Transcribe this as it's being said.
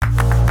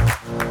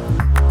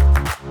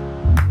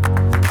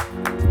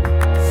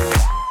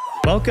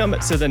Welcome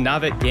to the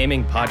Navik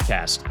Gaming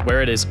Podcast,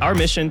 where it is our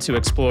mission to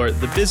explore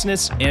the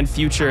business and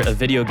future of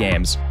video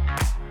games.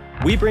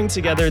 We bring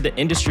together the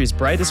industry's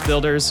brightest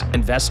builders,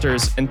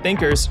 investors, and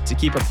thinkers to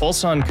keep a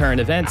pulse on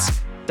current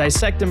events,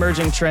 dissect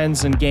emerging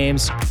trends in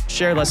games,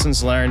 share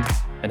lessons learned,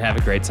 and have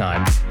a great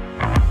time.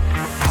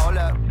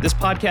 This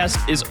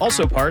podcast is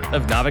also part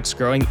of Navik's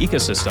growing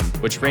ecosystem,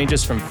 which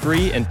ranges from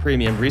free and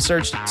premium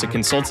research to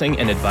consulting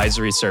and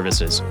advisory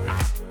services.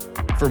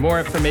 For more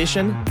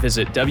information,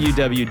 visit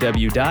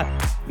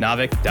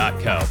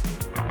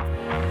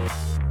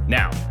www.navik.co.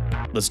 Now,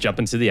 let's jump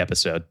into the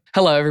episode.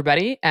 Hello,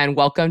 everybody, and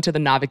welcome to the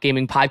Navik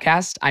Gaming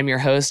Podcast. I'm your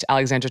host,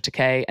 Alexandra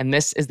Takei, and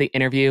this is the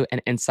interview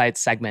and insights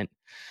segment.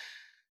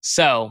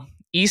 So,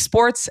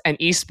 esports and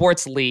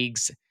esports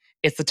leagues.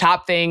 It's the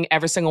top thing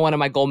every single one of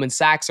my Goldman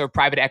Sachs or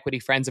private equity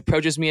friends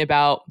approaches me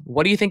about.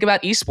 What do you think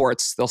about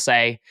esports? They'll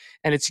say.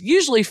 And it's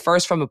usually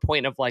first from a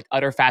point of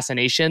utter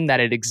fascination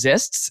that it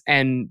exists,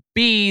 and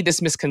B,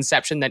 this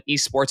misconception that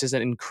esports is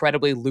an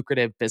incredibly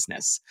lucrative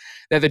business.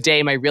 The other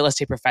day, my real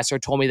estate professor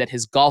told me that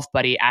his golf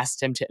buddy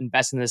asked him to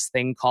invest in this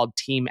thing called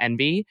Team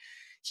Envy.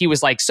 He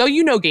was like, so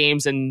you know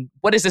games, and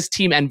what is this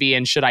Team Envy,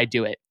 and should I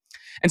do it?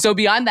 And so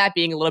beyond that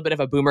being a little bit of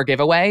a boomer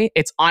giveaway,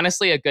 it's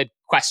honestly a good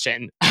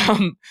question.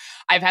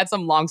 I've had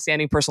some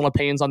long-standing personal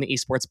opinions on the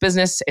esports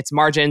business, its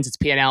margins, its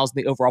P&Ls,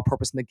 and the overall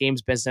purpose in the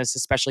games business,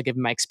 especially given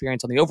my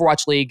experience on the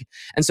Overwatch League.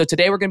 And so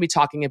today we're going to be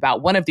talking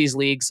about one of these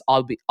leagues,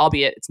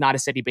 albeit it's not a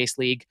city-based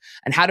league,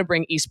 and how to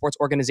bring esports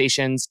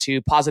organizations to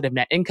positive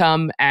net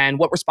income and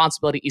what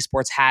responsibility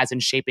esports has in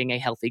shaping a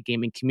healthy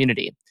gaming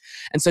community.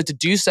 And so to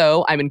do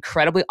so, I'm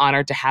incredibly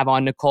honored to have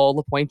on Nicole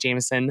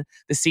LaPointe-Jameson,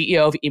 the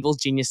CEO of Evil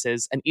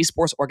Geniuses, an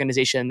esports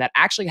organization that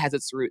actually has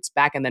its roots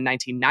back in the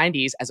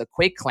 1990s as a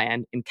Quake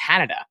clan in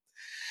Canada.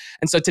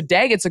 And so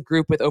today it's a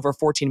group with over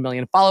 14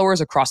 million followers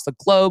across the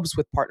globes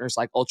with partners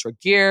like Ultra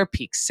Gear,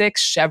 Peak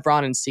 6,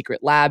 Chevron, and Secret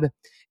Lab.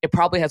 It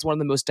probably has one of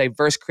the most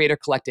diverse creator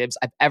collectives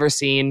I've ever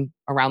seen,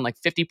 around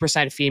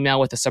 50% female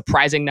with a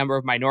surprising number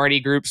of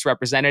minority groups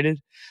represented.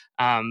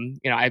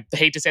 I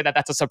hate to say that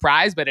that's a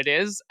surprise, but it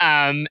is.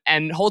 And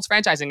holds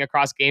franchising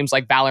across games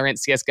like Valorant,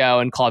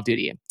 CSGO, and Call of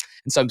Duty. And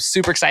so I'm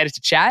super excited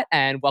to chat,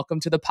 and welcome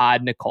to the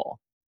pod, Nicole.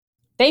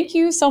 Thank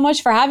you so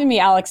much for having me,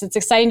 Alex. It's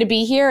exciting to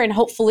be here and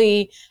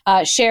hopefully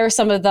share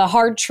some of the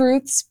hard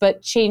truths,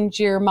 but change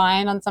your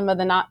mind on some of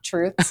the not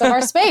truths of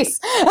our space.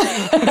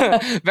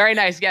 Very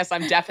nice. Yes,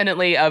 I'm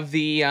definitely of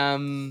the.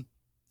 I'm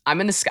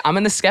in the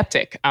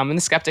skeptic. I'm in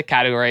the skeptic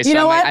category. You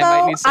know what? I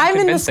might need some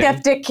convincing. In the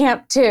skeptic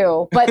camp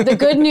too. But the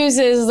good news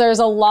is there's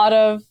a lot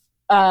of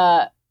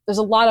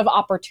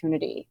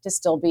opportunity to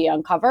still be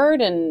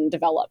uncovered and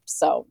developed.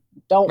 So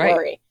don't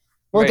worry.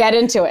 We'll get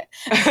into it.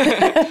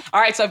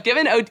 All right. So I've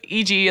given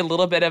EG a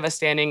little bit of a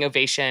standing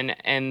ovation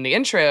in the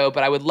intro,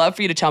 but I would love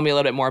for you to tell me a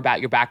little bit more about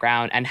your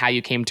background and how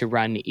you came to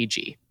run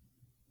EG.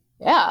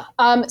 Yeah.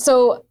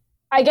 So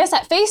I guess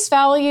at face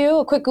value,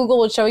 a quick Google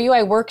would show you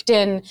I worked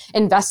in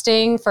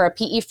investing for a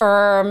PE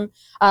firm,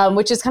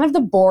 which is kind of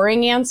the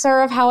boring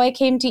answer of how I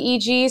came to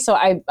EG. So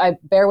I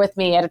bear with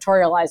me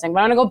editorializing, but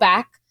I'm going to go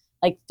back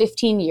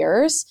 15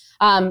 years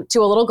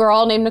to a little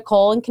girl named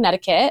Nicole in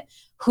Connecticut,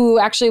 who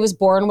actually was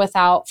born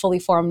without fully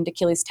formed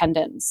Achilles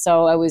tendons.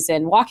 So I was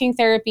in walking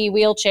therapy,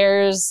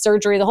 wheelchairs,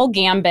 surgery, the whole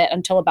gambit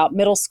until about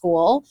middle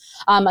school,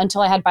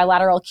 until I had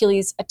bilateral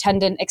Achilles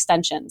tendon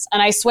extensions.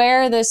 And I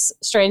swear this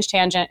strange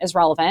tangent is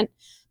relevant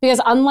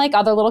because unlike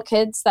other little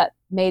kids that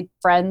made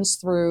friends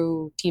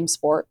through team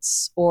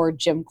sports or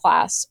gym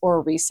class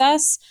or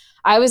recess,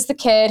 I was the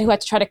kid who had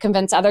to try to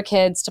convince other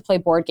kids to play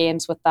board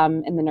games with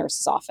them in the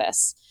nurse's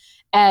office.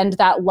 And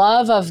that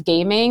love of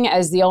gaming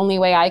as the only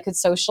way I could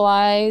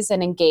socialize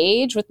and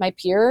engage with my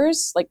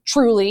peers,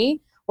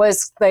 truly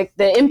was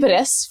the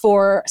impetus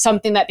for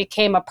something that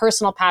became a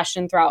personal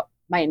passion throughout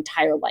my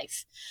entire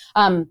life.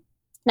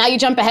 Now you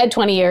jump ahead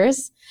 20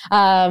 years.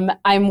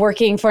 I'm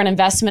working for an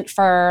investment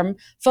firm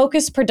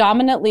focused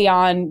predominantly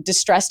on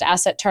distressed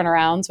asset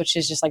turnarounds, which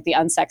is just the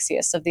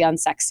unsexiest of the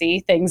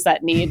unsexy things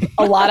that need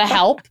a lot of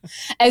help,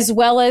 as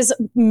well as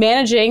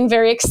managing,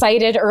 very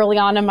excited early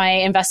on in my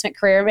investment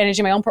career,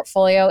 managing my own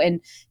portfolio in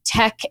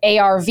tech,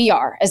 AR,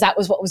 VR, as that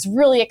was what was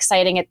really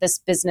exciting at this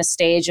business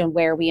stage and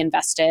where we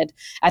invested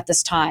at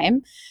this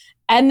time.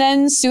 And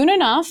then soon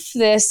enough,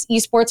 this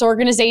esports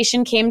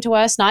organization came to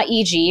us, not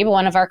EG, but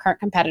one of our current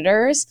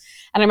competitors.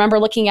 And I remember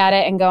looking at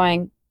it and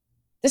going,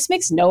 this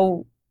makes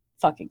no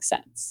fucking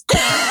sense.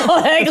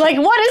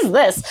 What is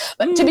this?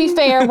 But to be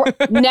fair, we're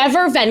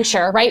never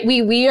venture, right?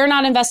 We are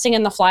not investing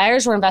in the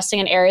flyers. We're investing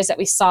in areas that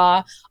we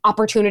saw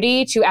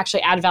opportunity to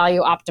actually add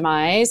value,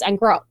 optimize, and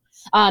grow.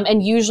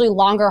 And usually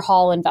longer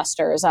haul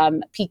investors.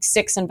 Peak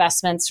 6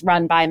 investments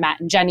run by Matt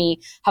and Jenny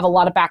have a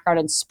lot of background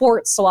in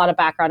sports, a lot of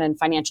background in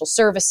financial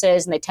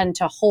services, and they tend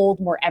to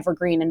hold more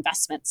evergreen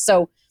investments.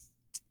 So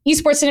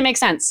esports didn't make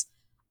sense.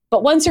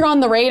 But once you're on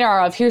the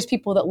radar of here's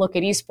people that look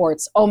at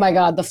esports, oh my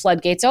God, the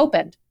floodgates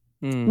opened.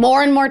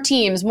 More and more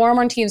teams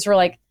were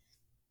like,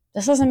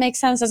 this doesn't make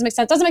sense,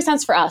 doesn't make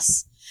sense for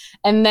us.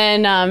 And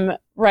then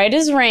right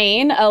as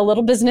rain, a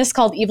little business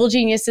called Evil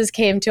Geniuses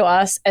came to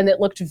us, and it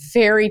looked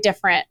very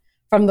different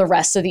from the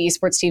rest of the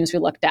esports teams we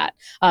looked at.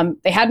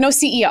 They had no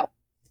CEO.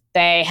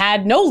 They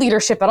had no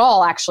leadership at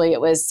all, actually. It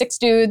was 6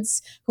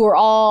 dudes who were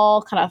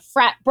all kind of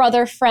frat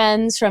brother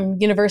friends from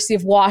University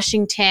of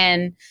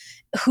Washington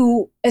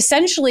who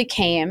essentially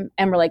came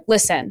and were like,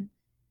 listen,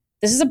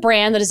 this is a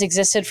brand that has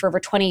existed for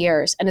over 20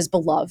 years and is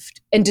beloved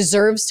and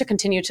deserves to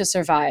continue to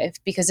survive.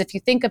 Because if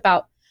you think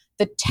about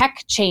the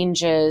tech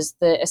changes,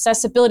 the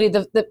accessibility,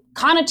 the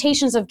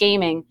connotations of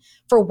gaming,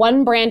 for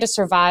one brand to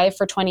survive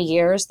for 20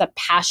 years, the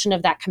passion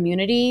of that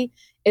community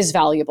is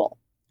valuable.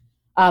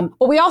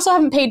 But we also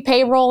haven't paid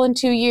payroll in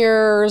 2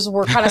 years.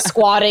 We're kind of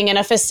squatting in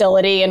a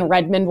facility in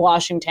Redmond,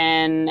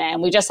 Washington,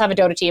 and we just have a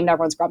Dota team and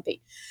everyone's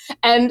grumpy.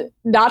 And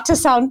not to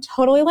sound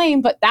totally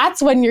lame, but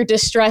that's when your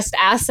distressed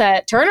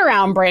asset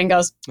turnaround brain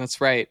goes, that's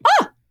right.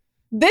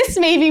 This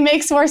maybe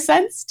makes more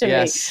sense to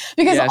me.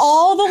 Because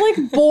all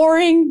the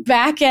boring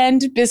back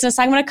end business,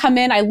 I'm going to come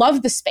in. I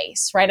love the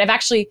space, right?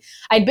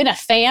 I'd been a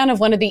fan of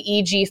one of the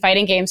EG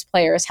fighting games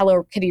players,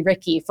 Hello Kitty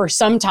Ricky, for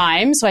some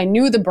time. So I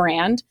knew the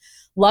brand,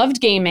 loved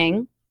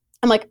gaming.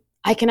 I'm like,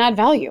 I can add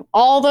value.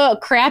 All the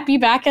crappy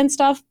backend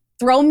stuff,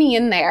 throw me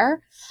in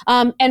there.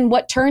 And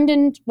what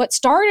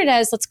started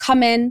as let's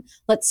come in,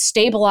 let's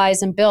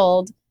stabilize and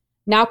build.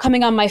 Now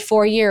coming on my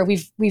 4 year,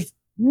 we've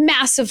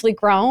massively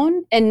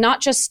grown and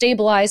not just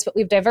stabilized, but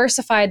we've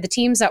diversified the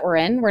teams that we're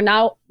in. We're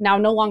now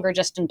no longer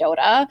just in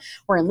Dota.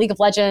 We're in League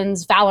of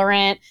Legends,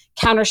 Valorant,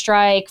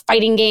 Counter-Strike,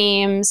 fighting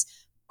games,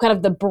 kind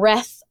of the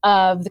breadth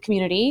of the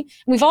community.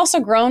 And we've also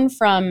grown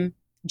from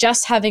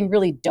just having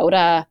really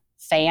Dota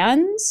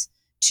fans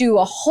to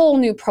a whole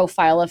new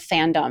profile of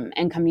fandom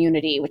and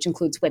community, which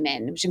includes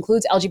women, which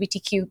includes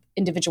LGBTQ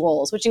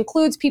individuals, which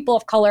includes people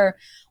of color,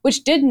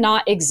 which did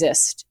not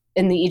exist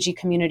in the EG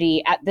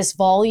community at this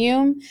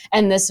volume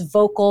and this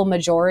vocal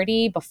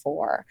majority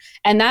before.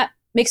 And that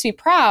makes me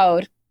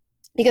proud,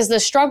 because the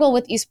struggle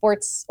with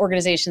esports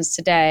organizations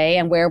today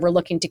and where we're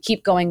looking to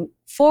keep going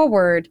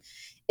forward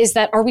is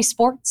that, are we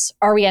sports?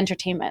 Are we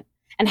entertainment?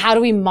 And how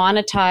do we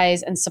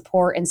monetize and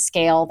support and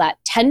scale that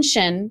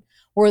tension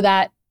where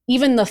that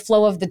even the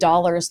flow of the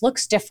dollars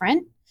looks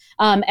different?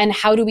 And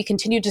how do we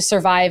continue to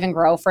survive and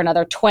grow for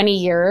another 20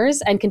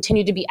 years and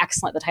continue to be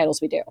excellent at the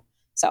titles we do?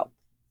 So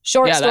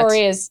short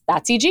story is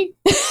that's EG.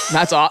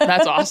 That's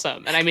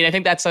awesome. And I mean, I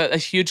think that's a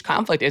huge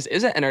conflict is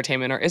it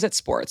entertainment or is it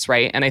sports,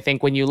 right? And I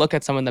think when you look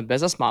at some of the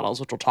business models,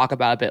 which we'll talk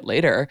about a bit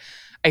later,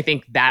 I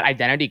think that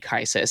identity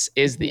crisis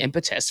is the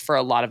impetus for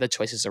a lot of the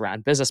choices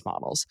around business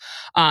models.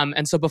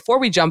 And so before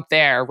we jump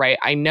there, right,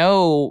 I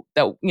know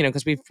that,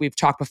 because we've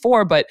talked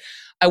before, but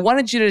I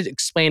wanted you to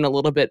explain a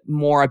little bit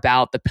more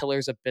about the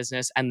pillars of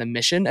business and the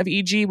mission of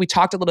EG. We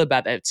talked a little bit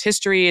about its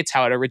history. It's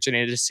how it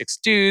originated as 6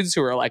 dudes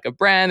who were like a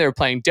brand. They were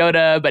playing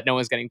Dota, but no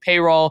one's getting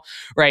payroll,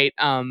 right?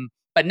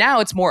 But now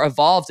it's more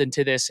evolved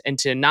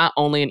into not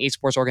only an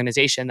esports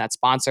organization that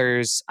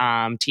sponsors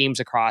teams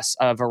across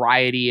a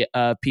variety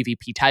of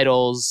PvP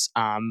titles,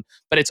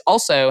 but it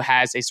also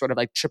has a sort of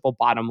like triple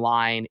bottom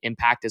line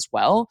impact as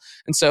well.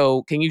 And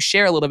so can you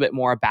share a little bit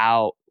more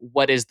about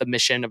what is the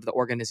mission of the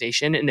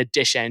organization in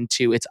addition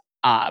to its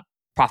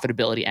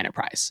profitability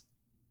enterprise?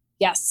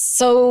 Yes.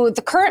 So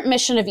the current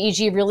mission of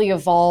EG really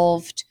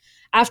evolved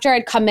after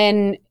I'd come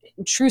in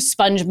true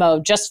sponge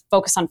mode, just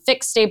focus on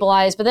fix,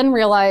 stabilize, but then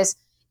realize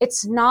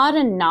it's not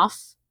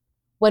enough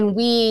when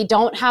we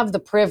don't have the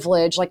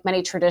privilege, like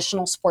many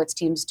traditional sports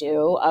teams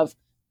do, of,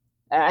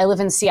 I live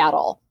in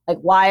Seattle. Like,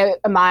 why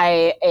am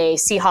I a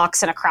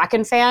Seahawks and a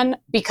Kraken fan?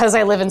 Because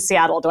I live in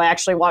Seattle. Do I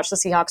actually watch the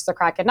Seahawks, the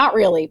Kraken? Not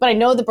really, but I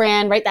know the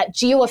brand, right? That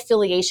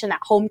geo-affiliation,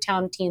 that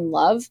hometown team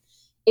love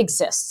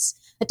exists.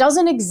 It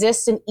doesn't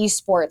exist in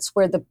esports,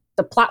 where the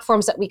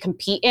platforms that we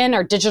compete in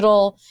are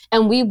digital,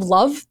 and we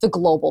love the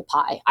global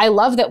pie. I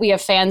love that we have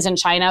fans in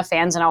China,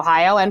 fans in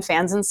Ohio, and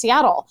fans in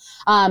Seattle.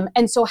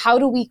 And so how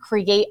do we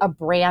create a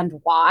brand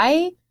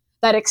why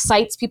that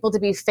excites people to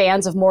be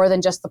fans of more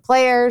than just the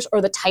players or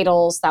the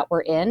titles that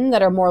we're in,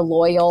 that are more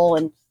loyal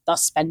and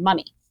thus spend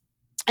money?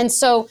 And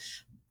so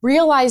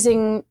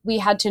realizing we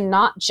had to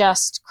not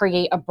just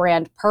create a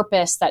brand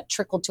purpose that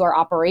trickled to our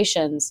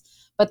operations,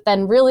 but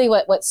then really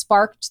what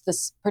sparked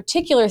this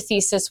particular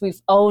thesis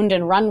we've owned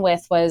and run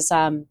with was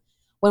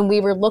when we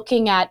were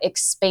looking at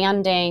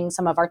expanding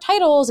some of our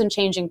titles and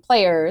changing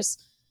players,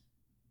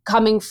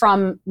 coming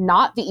from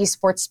not the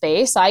esports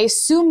space, I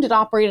assumed it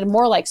operated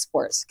more like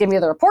sports. Give me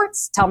the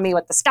reports, tell me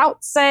what the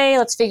scouts say,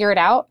 let's figure it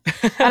out.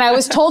 And I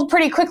was told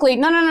pretty quickly,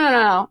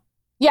 no.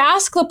 You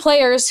ask the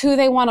players who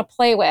they want to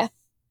play with,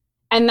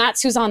 and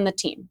that's who's on the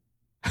team.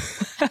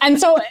 And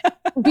so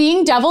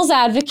being devil's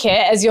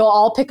advocate, as you'll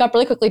all pick up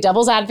really quickly,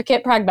 devil's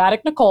advocate,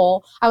 pragmatic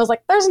Nicole, I was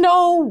like, there's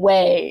no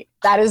way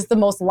that is the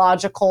most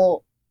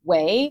logical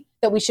way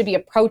that we should be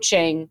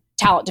approaching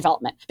talent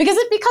development, because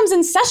it becomes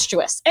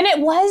incestuous. And it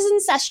was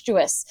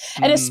incestuous.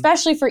 Mm-hmm. And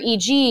especially for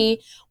EG,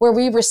 where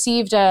we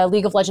received a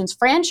League of Legends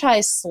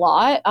franchise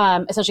slot,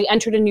 essentially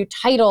entered a new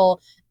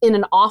title in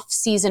an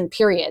off-season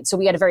period. So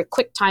we had a very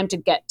quick time to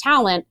get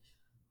talent.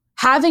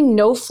 having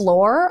no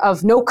floor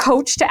of no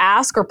coach to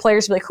ask or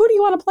players to be like, who do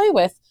you want to play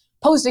with,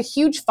 posed a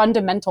huge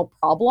fundamental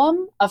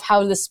problem of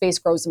how this space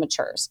grows and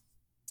matures.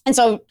 And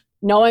so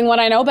knowing what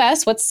I know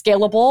best, what's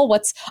scalable,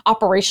 what's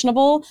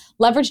operationable,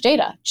 leverage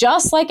data.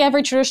 Just like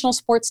every traditional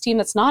sports team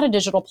that's not a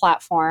digital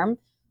platform,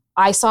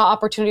 I saw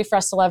opportunity for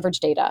us to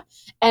leverage data.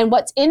 And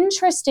what's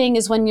interesting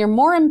is when you're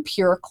more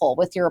empirical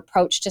with your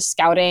approach to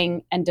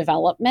scouting and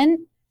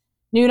development,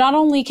 you not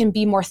only can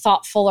be more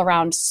thoughtful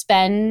around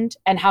spend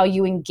and how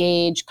you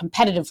engage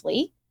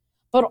competitively,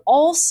 but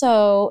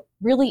also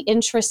really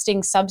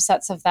interesting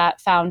subsets of that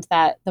found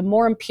that the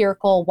more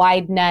empirical,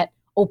 wide net,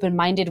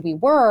 open-minded we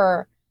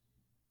were,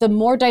 the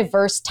more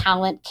diverse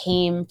talent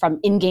came from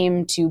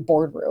in-game to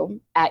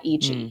boardroom at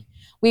EG.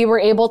 We were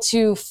able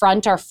to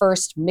front our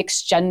first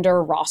mixed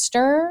gender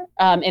roster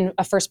in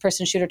a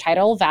first-person shooter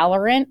title,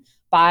 Valorant,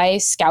 by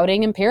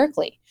scouting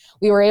empirically.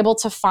 We were able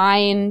to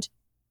find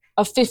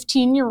a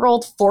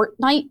 15-year-old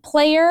Fortnite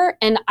player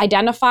and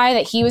identify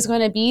that he was going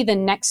to be the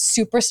next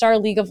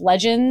superstar League of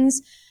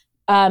Legends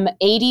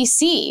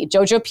ADC,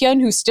 Jojo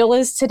Pyun, who still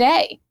is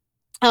today.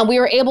 We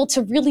were able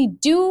to really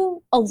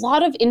do a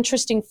lot of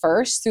interesting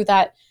firsts through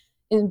that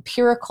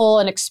empirical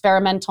and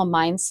experimental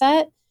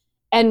mindset.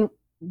 And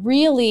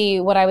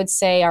really what I would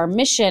say our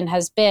mission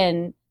has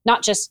been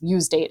not just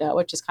use data,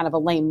 which is kind of a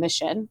lame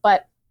mission,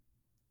 but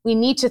we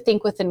need to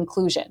think with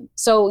inclusion.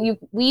 So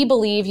we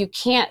believe you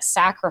can't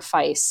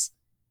sacrifice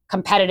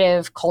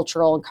competitive,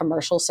 cultural, and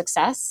commercial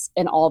success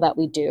in all that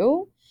we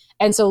do.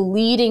 And so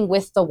leading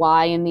with the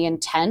why and the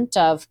intent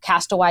of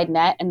cast a wide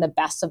net and the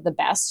best of the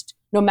best,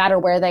 no matter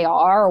where they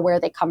are or where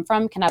they come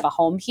from, can have a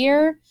home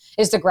here,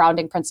 is the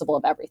grounding principle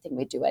of everything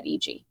we do at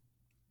EG.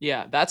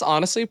 Yeah, that's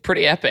honestly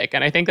pretty epic.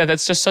 And I think that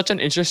that's just such an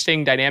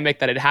interesting dynamic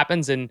that it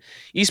happens in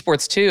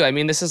esports too. I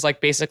mean, this is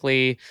like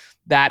basically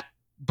that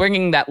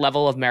bringing that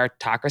level of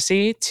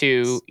meritocracy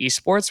to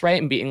esports, right?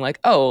 And being like,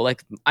 oh,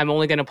 like I'm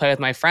only going to play with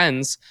my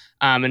friends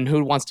and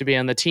who wants to be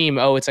on the team?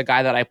 Oh, it's a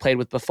guy that I played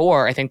with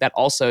before. I think that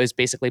also is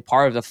basically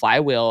part of the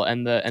flywheel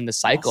and the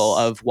cycle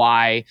of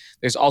why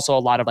there's also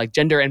a lot of like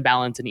gender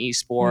imbalance in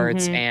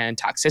esports and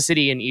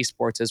toxicity in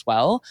esports as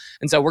well.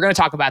 And so we're going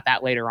to talk about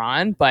that later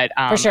on. But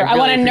for sure, I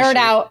want to nerd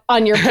out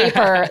on your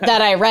paper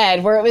that I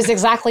read where it was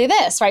exactly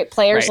this, right?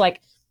 Players like,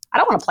 I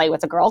don't want to play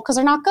with a girl because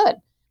they're not good.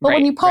 But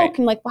when you poke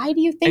and like, why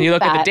do you think that? And you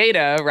look at the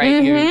data,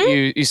 right?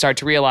 You start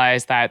to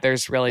realize that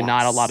there's really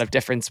not a lot of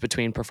difference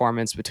between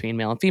performance between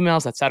male and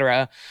females, et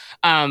cetera.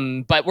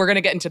 But we're going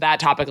to get into that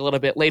topic a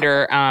little bit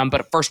later.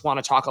 But first want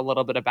to talk a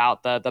little bit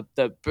about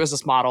the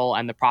business model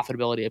and the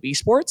profitability of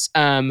esports.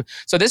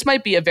 So this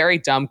might be a very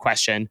dumb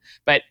question,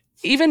 but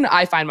even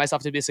I find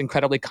myself to be this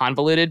incredibly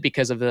convoluted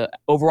because of the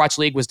Overwatch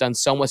League was done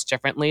so much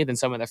differently than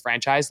some of the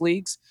franchise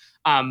leagues.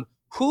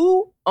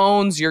 Who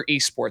owns your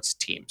esports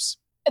teams?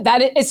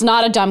 That it's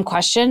not a dumb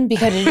question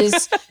because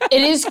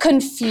it is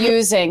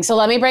confusing. So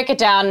let me break it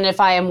down. And if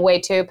I am way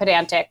too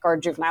pedantic or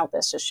juvenile with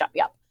this, just shut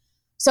me up.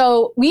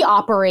 So we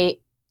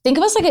operate, think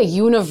of us like a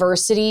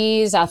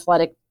university's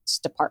athletics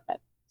department.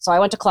 So I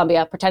went to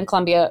Columbia, pretend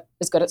Columbia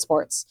is good at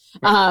sports.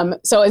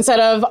 So instead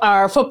of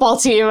our football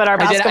team and our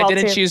basketball team.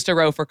 I didn't choose to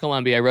row for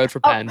Columbia. I rowed for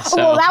Penn.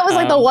 Well, that was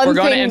like the one thing.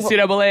 We're going to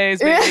NCAAs,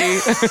 baby.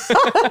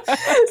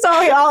 So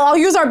I'll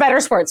use our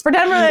better sports.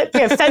 Pretend we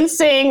have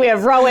fencing, we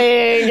have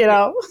rowing,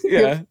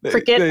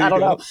 cricket, I don't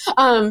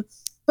know.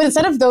 But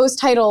instead of those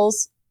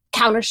titles,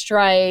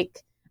 Counter-Strike,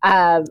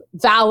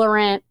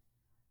 Valorant,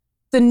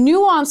 the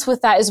nuance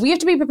with that is we have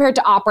to be prepared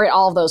to operate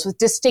all of those with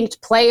distinct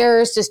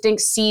players,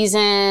 distinct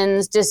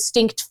seasons,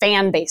 distinct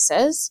fan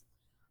bases.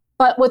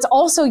 But what's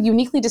also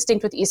uniquely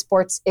distinct with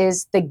esports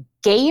is the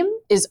game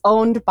is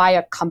owned by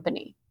a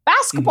company.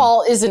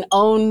 Basketball isn't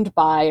owned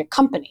by a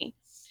company.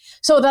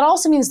 So that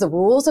also means the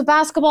rules of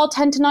basketball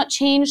tend to not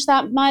change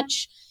that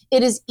much.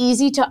 It is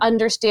easy to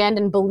understand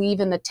and believe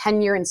in the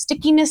tenure and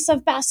stickiness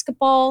of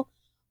basketball.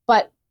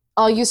 But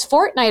I'll use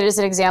Fortnite as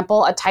an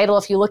example, a title,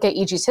 if you look at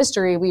EG's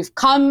history, we've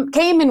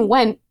came and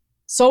went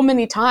so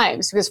many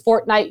times because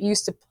Fortnite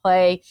used to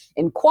play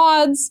in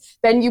quads,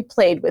 then you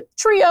played with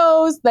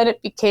trios, then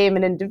it became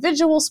an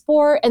individual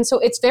sport. And so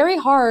it's very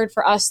hard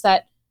for us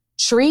that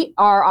treat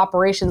our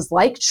operations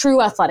like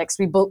true athletics.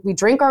 We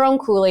drink our own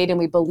Kool-Aid and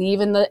we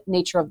believe in the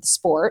nature of the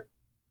sport.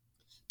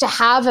 To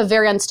have a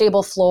very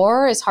unstable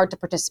floor is hard to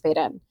participate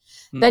in.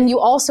 Then you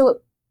also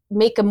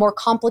make a more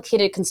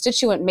complicated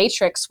constituent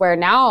matrix where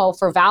now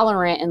for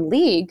Valorant and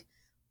League,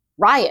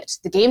 Riot,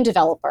 the game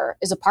developer,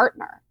 is a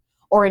partner.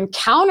 Or in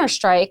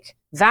Counter-Strike,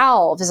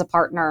 Valve is a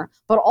partner,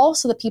 but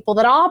also the people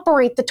that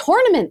operate the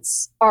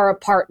tournaments are a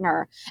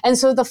partner. And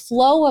so the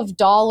flow of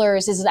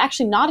dollars is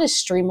actually not as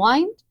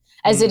streamlined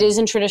as it is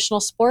in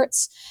traditional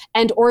sports.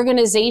 And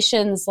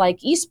organizations like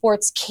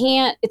esports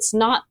it's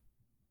not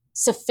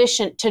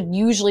sufficient to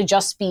usually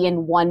just be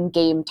in one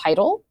game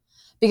title,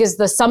 because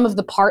the sum of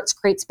the parts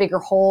creates bigger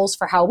holes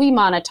for how we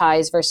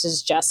monetize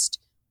versus just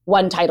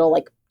one title,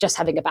 like just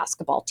having a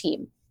basketball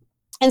team.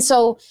 And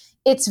so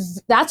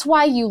that's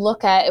why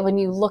when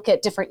you look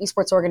at different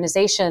esports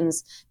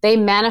organizations, they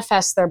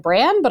manifest their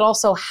brand, but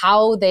also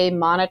how they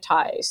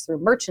monetize through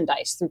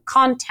merchandise, through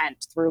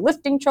content, through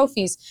lifting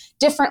trophies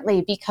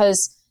differently,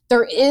 because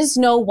there is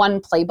no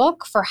one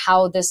playbook for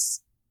how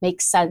this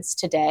makes sense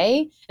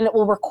today. And it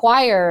will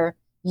require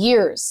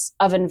years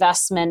of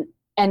investment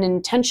and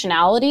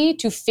intentionality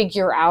to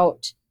figure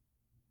out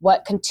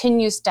what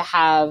continues to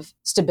have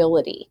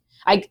stability.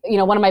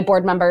 One of my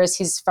board members,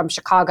 he's from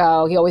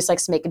Chicago. He always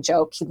likes to make a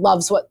joke. He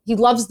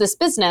loves this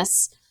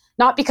business,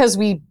 not because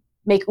we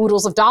make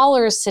oodles of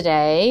dollars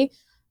today,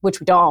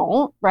 which we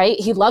don't, right?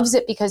 He loves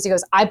it because he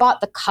goes, I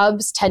bought the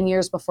Cubs 10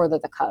 years before they're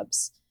the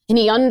Cubs. And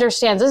he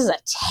understands this is a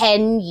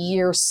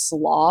 10-year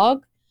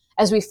slog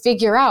as we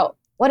figure out,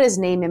 what does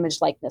name,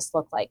 image, likeness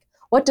look like?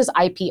 What does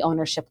IP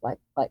ownership look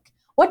like?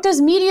 What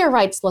does media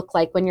rights look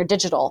like when you're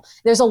digital?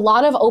 There's a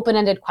lot of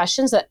open-ended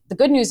questions that the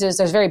good news is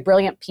there's very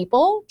brilliant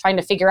people trying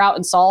to figure out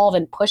and solve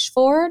and push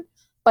forward,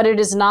 but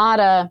this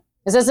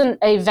isn't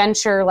a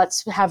venture,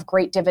 let's have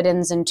great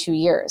dividends in 2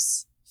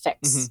 years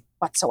fix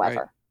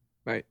whatsoever.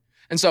 Right.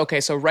 And so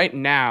right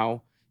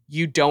now,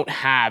 you don't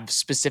have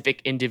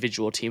specific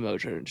individual team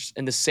owners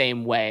in the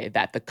same way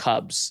that the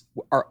Cubs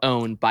are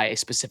owned by a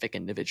specific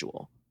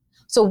individual.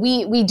 So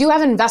we do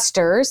have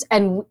investors,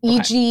 and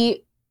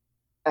EG,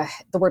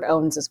 the word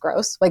owns is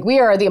gross. Like, we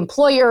are the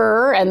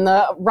employer and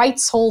the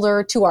rights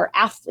holder to our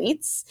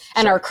athletes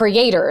and our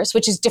creators,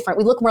 which is different.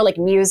 We look more like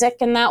music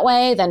in that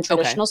way than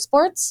traditional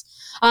sports.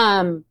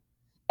 And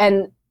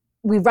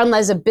we run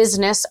as a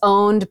business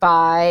owned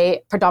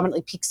by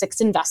predominantly Peak Six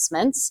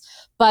Investments.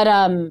 But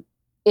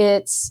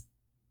it's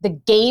the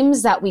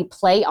games that we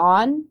play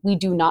on, we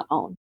do not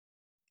own.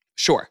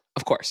 Sure.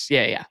 Of course.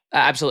 Yeah.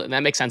 Absolutely.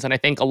 That makes sense. And I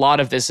think a lot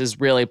of this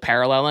is really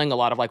paralleling a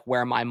lot of like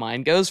where my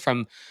mind goes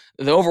from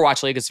the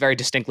Overwatch League. It's very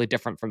distinctly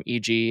different from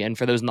EG. And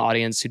for those in the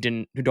audience who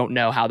don't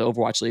know how the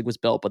Overwatch League was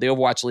built, but the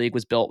Overwatch League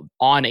was built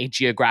on a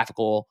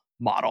geographical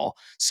model.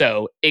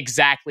 So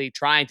exactly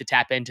trying to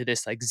tap into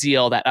this like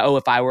zeal that,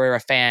 if I were a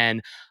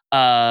fan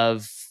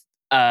of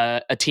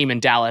a team in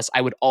Dallas, I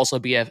would also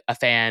be a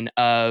fan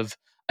of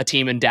a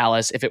team in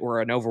Dallas if it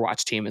were an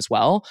Overwatch team as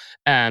well.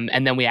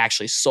 And then we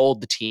actually sold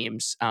the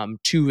teams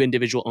to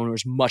individual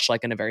owners, much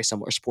like in a very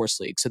similar sports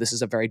league. So this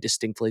is a very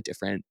distinctly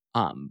different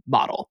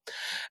model.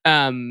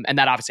 And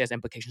that obviously has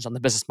implications on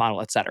the business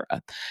model, et cetera.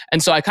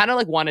 And so I kind of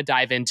like want to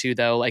dive into,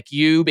 though, like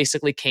you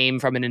basically came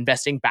from an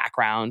investing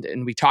background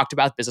and we talked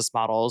about business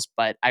models,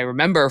 but I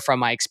remember from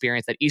my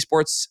experience that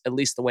esports, at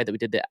least the way that we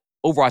did the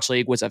Overwatch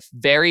League, was a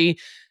very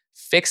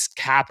fixed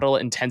capital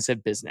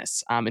intensive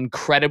business,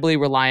 incredibly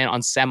reliant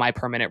on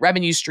semi-permanent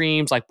revenue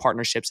streams like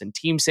partnerships and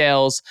team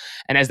sales.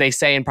 And as they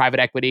say in private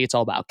equity, it's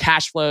all about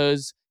cash flow,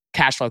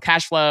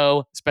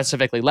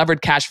 specifically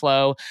levered cash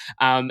flow.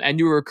 And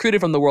you were recruited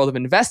from the world of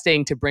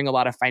investing to bring a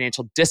lot of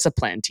financial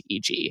discipline to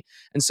EG.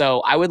 And so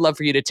I would love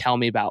for you to tell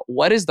me about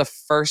what is the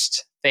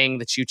first thing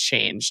that you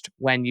changed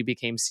when you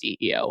became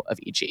CEO of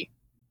EG?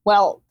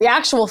 Well, the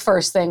actual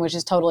first thing, which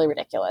is totally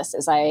ridiculous,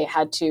 is I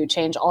had to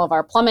change all of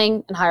our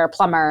plumbing and hire a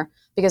plumber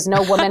because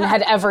no woman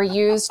had ever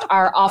used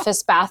our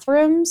office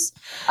bathrooms.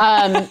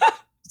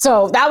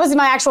 So that was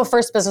my actual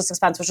first business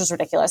expense, which was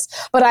ridiculous.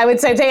 But I would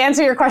say, to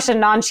answer your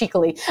question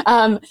non-cheekily,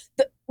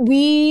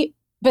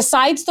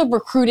 besides the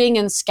recruiting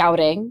and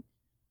scouting,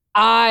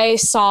 I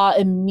saw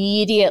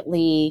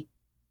immediately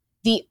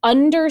the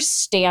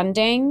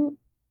understanding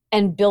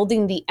and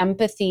building the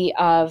empathy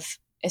of,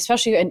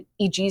 especially in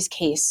EG's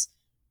case,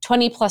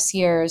 20 plus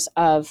years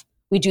of,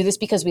 we do this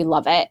because we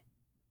love it.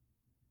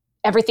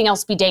 Everything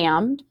else be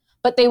damned.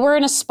 But they were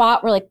in a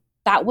spot where like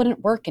that wouldn't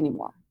work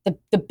anymore.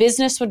 The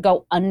business would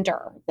go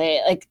under.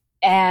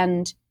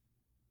 And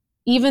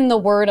even the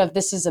word of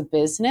this is a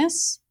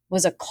business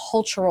was a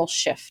cultural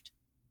shift.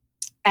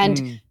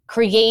 And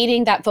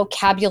creating that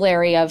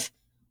vocabulary of,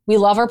 we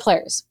love our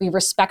players, we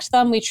respect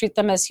them, we treat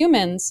them as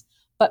humans,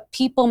 but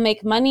people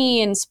make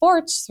money in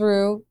sports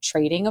through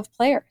trading of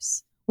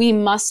players. We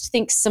must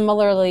think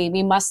similarly.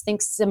 We must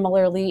think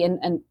similarly in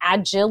an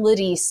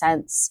agility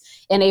sense,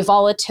 in a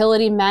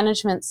volatility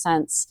management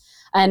sense.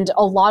 And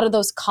a lot of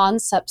those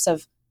concepts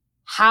of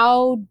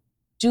how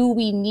do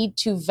we need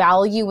to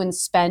value and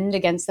spend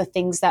against the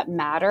things that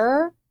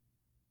matter,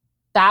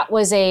 that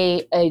was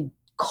a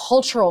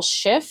cultural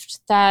shift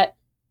that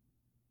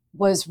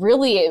was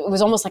really, it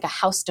was almost like a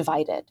house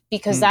divided,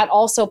 because that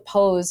also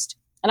posed,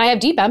 and I have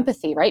deep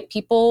empathy, right?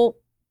 People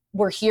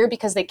were here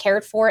because they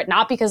cared for it,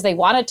 not because they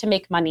wanted to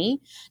make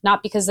money,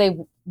 not because they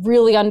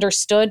really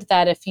understood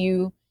that if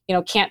you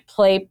can't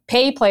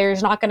pay players,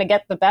 you're not going to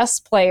get the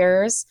best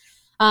players.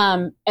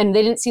 And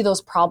they didn't see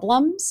those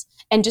problems,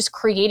 and just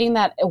creating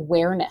that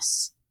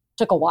awareness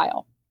took a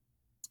while.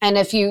 And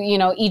if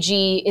EG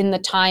in the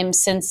time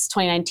since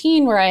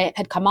 2019 where I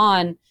had come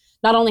on,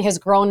 not only has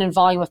grown in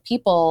volume of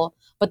people,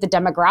 but the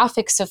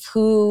demographics of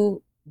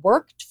who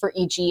worked for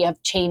EG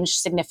have changed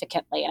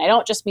significantly. And I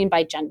don't just mean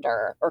by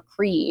gender or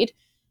creed.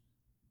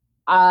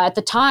 At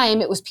the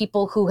time, it was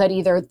people who had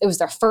it was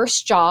their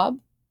first job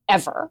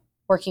ever,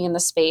 working in the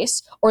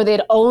space, or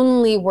they'd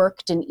only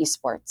worked in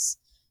esports.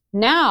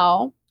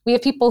 Now we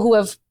have people who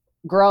have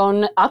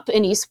grown up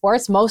in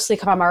esports, mostly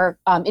come from our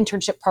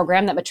internship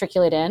program that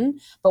matriculate in,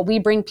 but we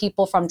bring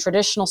people from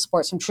traditional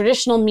sports, from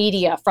traditional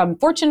media, from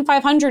Fortune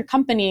 500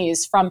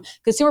 companies, from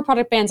consumer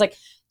product brands, like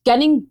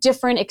getting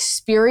different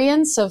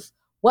experience of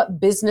what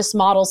business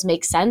models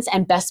make sense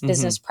and best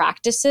business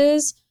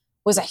practices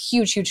was a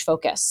huge, huge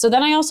focus. So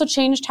then I also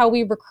changed how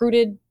we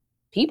recruited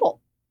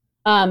people.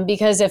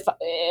 Because if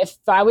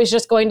I was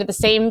just going to the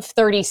same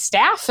 30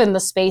 staff in the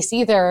space,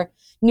 either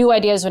new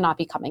ideas would not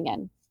be coming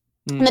in.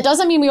 And that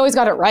doesn't mean we always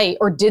got it right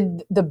or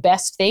did the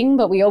best thing,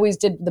 but we always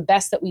did the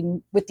best that we,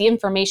 with the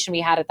information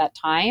we had at that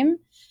time,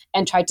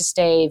 and tried to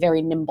stay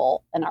very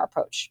nimble in our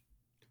approach.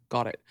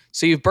 Got it.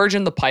 So you've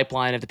burgeoned the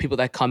pipeline of the people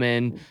that come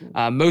in,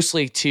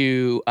 mostly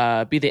to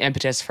be the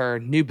impetus for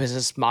new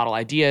business model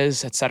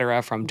ideas, et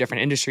cetera, from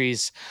different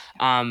industries.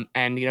 And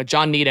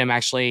John Needham,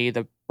 actually,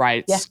 the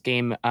Riot's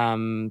game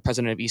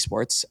president of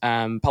esports,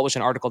 published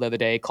an article the other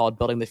day called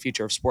 "Building the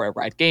Future of Sport at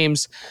Riot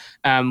Games,"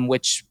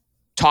 which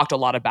talked a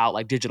lot about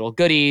like digital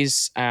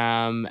goodies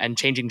and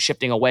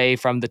shifting away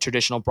from the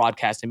traditional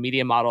broadcast and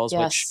media models,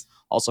 which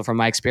also from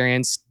my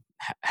experience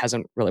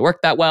hasn't really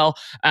worked that well.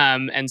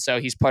 And so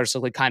he's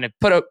personally kind of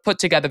put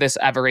together this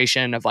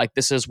aberration of like,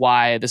 this is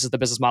the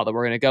business model that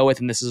we're going to go with,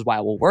 and this is why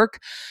it will work.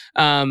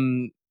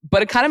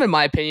 But it kind of, in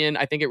my opinion,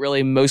 I think it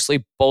really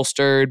mostly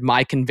bolstered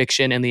my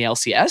conviction in the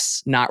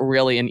LCS, not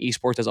really in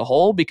esports as a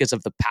whole, because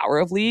of the power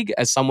of League.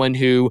 As someone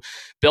who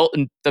built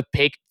the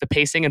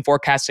pacing and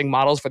forecasting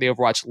models for the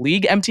Overwatch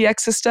League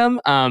MTX system,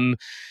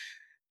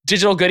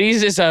 digital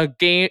goodies is a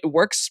game,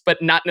 works,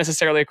 but not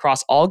necessarily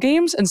across all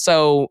games. And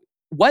so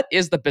what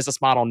is the business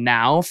model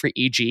now for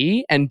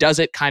EG? And does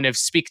it kind of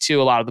speak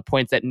to a lot of the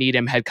points that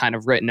Needham had kind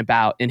of written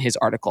about in his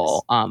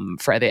article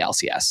for the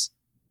LCS?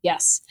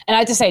 Yes. And I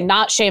have to say,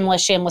 not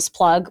shameless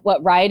plug,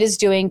 what Riot is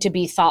doing to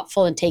be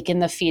thoughtful and take in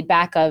the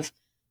feedback of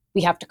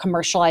we have to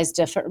commercialize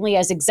differently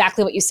as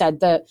exactly what you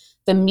said, the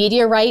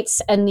media rights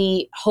and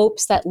the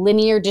hopes that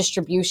linear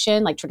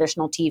distribution, like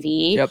traditional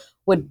TV,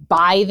 would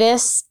buy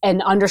this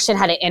and understand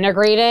how to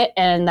integrate it,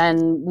 and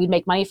then we'd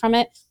make money from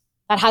it.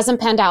 That hasn't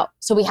panned out.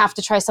 So we have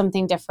to try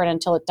something different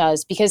until it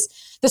does, because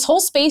this whole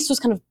space was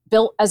kind of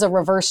built as a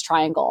reverse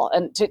triangle.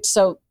 And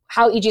so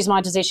how EG's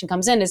monetization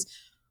comes in is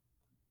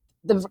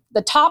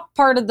the top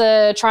part of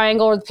the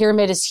triangle or the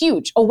pyramid is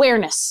huge.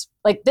 Awareness.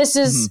 Like this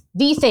is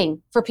the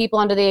thing for people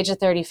under the age of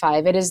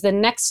 35. It is the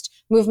next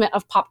movement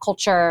of pop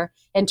culture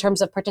in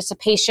terms of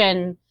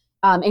participation,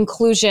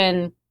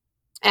 inclusion,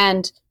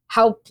 and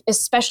how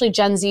especially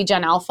Gen Z,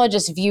 Gen Alpha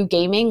just view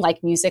gaming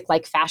like music,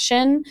 like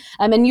fashion.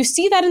 And you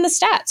see that in the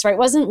stats, right?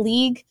 Wasn't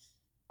League,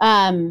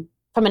 from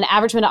an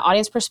average minute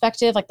audience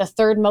perspective, like the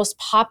third most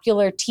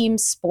popular team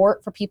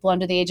sport for people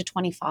under the age of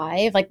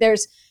 25? Like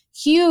there's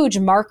huge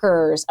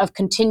markers of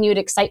continued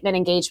excitement,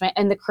 engagement,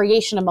 and the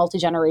creation of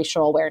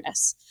multi-generational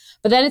awareness.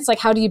 But then it's like,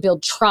 how do you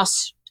build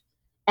trust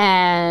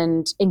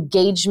and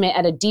engagement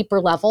at a deeper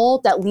level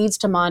that leads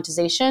to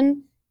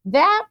monetization?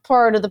 That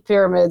part of the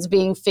pyramid's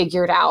being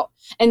figured out.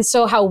 And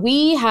so how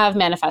we have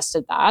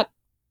manifested that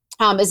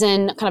is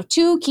in kind of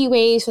two key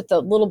ways with a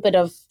little bit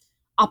of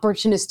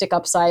opportunistic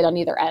upside on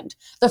either end.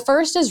 The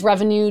first is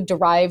revenue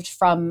derived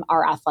from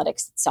our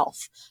athletics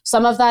itself.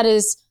 Some of that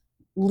is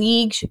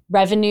League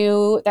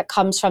revenue that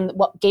comes from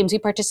what games we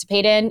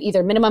participate in,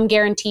 either minimum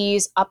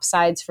guarantees,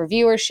 upsides for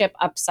viewership,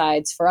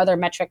 upsides for other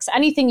metrics,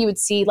 anything you would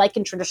see like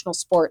in traditional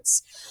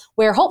sports,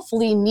 where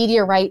hopefully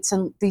media rights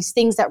and these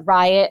things that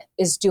Riot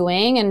is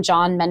doing, and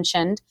John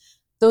mentioned,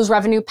 those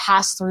revenue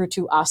pass through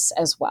to us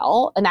as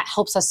well. And that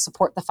helps us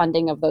support the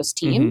funding of those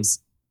teams.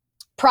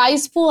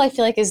 Prize pool, I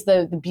feel like, is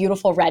the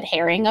beautiful red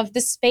herring of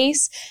this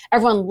space.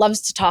 Everyone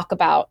loves to talk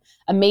about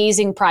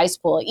amazing prize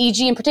pool. EG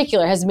in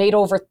particular has made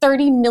over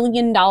 $30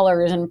 million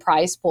in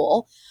prize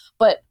pool,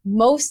 but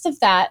most of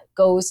that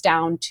goes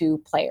down to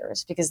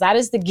players, because that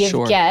is the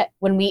give-get.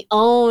 When we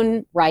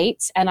own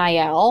rights,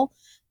 NIL,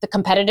 the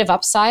competitive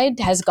upside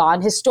has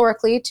gone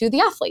historically to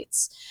the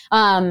athletes.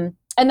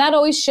 And that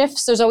always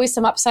shifts. There's always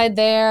some upside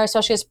there,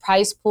 especially as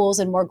prize pools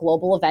and more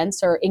global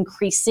events are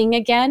increasing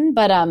again.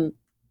 But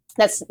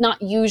that's not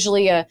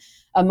usually a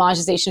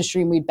monetization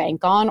stream we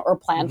bank on or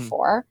plan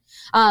for.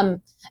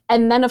 And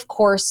then, of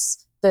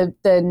course,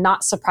 the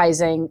not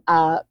surprising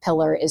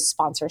pillar is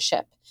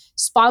sponsorship.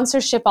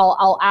 Sponsorship,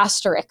 I'll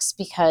asterisk,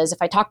 because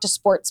if I talk to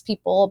sports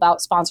people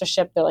about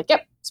sponsorship, they're like,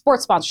 yep,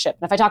 sports sponsorship.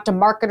 And if I talk to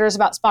marketers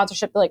about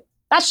sponsorship, they're like,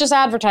 that's just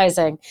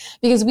advertising.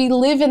 Because we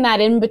live in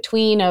that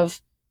in-between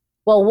of,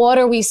 well, what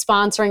are we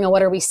sponsoring and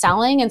what are we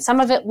selling? And some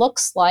of it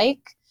looks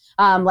like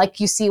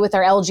you see with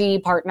our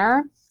LG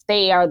partner,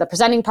 they are the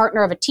presenting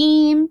partner of a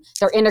team.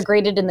 They're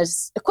integrated in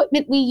this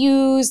equipment we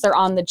use. They're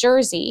on the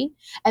jersey.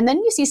 And then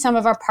you see some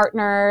of our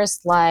partners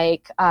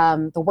like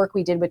the work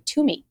we did with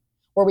Toomey,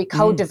 where we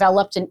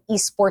co-developed an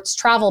esports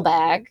travel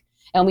bag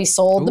and we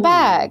sold the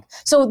bag.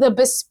 So the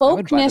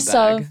bespokeness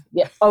of,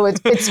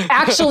 it's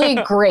actually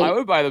great. I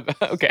would buy the bag.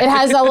 Okay. It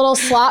has a little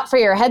slot for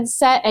your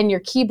headset and your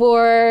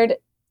keyboard.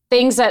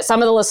 things that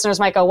some of the listeners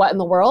might go, what in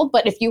the world?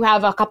 But if you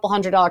have a couple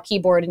 $100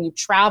 keyboard and you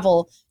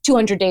travel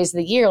 200 days of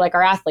the year, like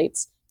our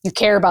athletes, you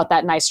care about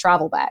that nice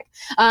travel bag.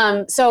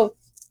 So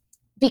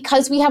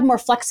because we have more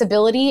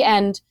flexibility,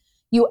 and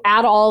you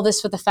add all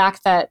this with the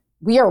fact that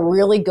we are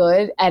really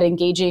good at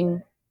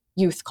engaging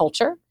youth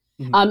culture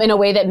in a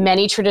way that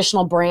many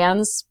traditional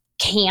brands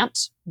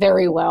can't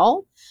very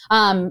well.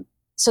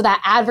 So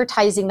that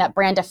advertising, that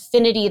brand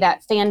affinity,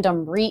 that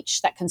fandom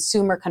reach, that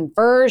consumer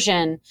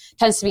conversion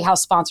tends to be how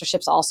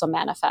sponsorships also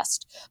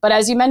manifest. But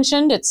as you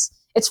mentioned, it's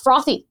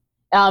frothy.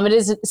 It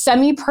is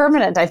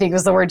semi-permanent, I think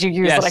was the word you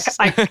used. Yes.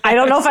 I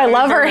don't know if I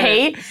love or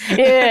hate.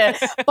 Yeah.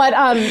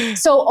 But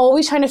so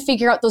always trying to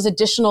figure out those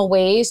additional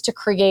ways to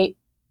create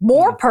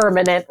more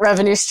permanent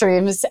revenue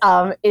streams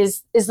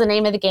is the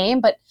name of the game,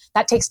 but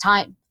that takes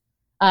time.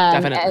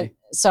 Definitely.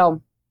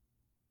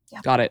 Yeah.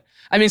 Got it.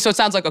 I mean, so it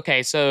sounds like,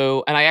 okay,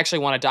 so, and I actually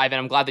want to dive in.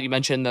 I'm glad that you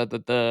mentioned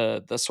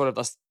the sort of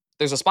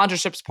there's a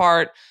sponsorships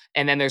part,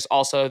 and then there's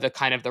also the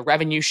kind of the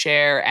revenue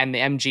share and the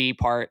MG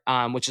part,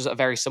 which is a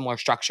very similar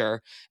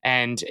structure.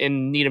 And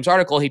in Needham's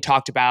article, he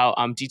talked about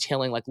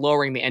detailing like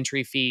lowering the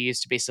entry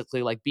fees to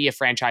basically like be a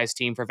franchise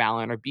team for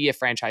Valorant or be a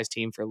franchise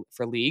team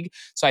for League.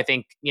 So I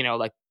think,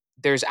 like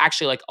there's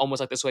actually like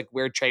almost like this like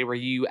weird trade where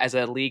you as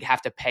a league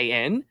have to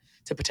pay in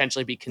to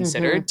potentially be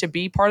considered to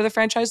be part of the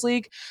franchise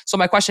league. So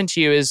my question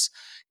to you is,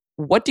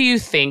 what do you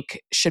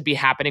think should be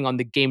happening on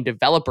the game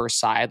developer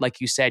side?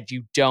 Like you said,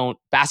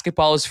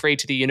 basketball is free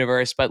to the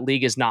universe, but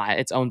League is not.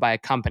 It's owned by a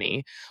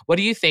company. What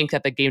do you think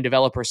that the game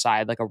developer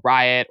side, like a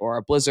Riot or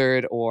a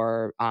Blizzard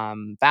or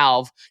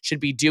Valve, should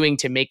be doing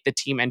to make the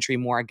team entry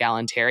more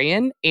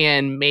egalitarian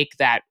and make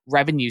that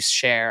revenue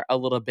share a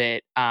little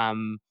bit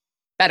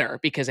better?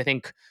 Because I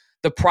think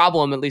the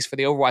problem, at least for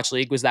the Overwatch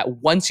League, was that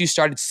once you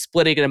started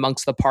splitting it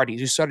amongst the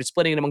parties, you started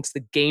splitting it amongst the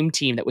game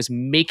team that was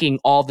making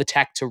all the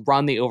tech to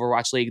run the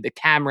Overwatch League, the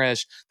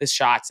cameras, the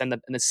shots, and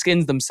the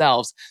skins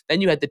themselves.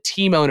 Then you had the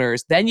team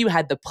owners. Then you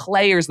had the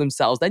players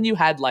themselves. Then you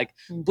had like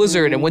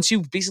Blizzard. And once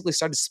you basically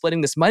started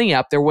splitting this money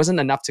up, there wasn't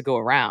enough to go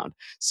around.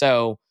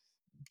 So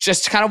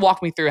just kind of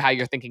walk me through how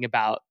you're thinking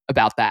about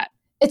that.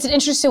 It's an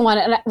interesting one.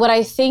 And what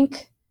I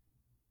think,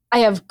 I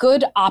have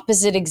good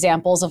opposite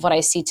examples of what I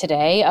see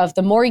today. Of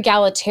the more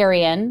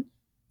egalitarian,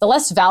 the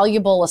less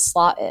valuable a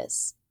slot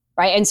is,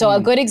 right? And so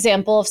a good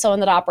example of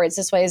someone that operates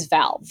this way is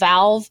Valve.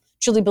 Valve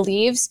truly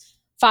believes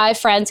 5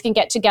 friends can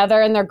get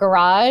together in their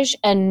garage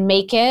and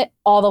make it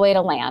all the way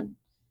to LAN.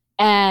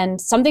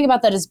 And something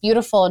about that is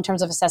beautiful in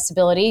terms of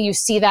accessibility. You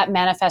see that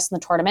manifest in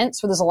the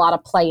tournaments where there's a lot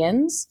of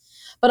play-ins,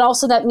 but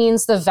also that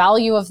means the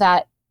value of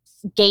that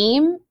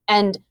game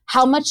and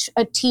how much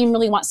a team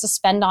really wants to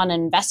spend on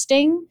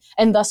investing,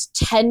 and thus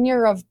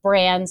tenure of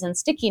brands and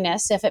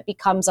stickiness if it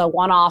becomes a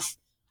one-off,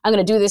 I'm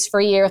going to do this for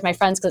a year with my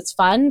friends because it's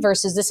fun,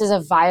 versus this is a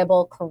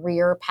viable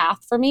career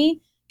path for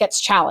me,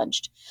 gets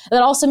challenged.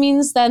 That also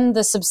means then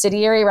the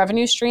subsidiary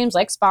revenue streams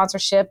like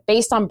sponsorship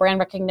based on brand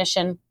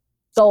recognition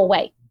go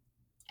away.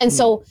 And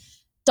so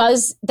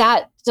does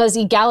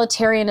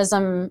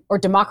egalitarianism or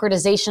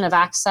democratization of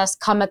access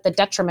come at the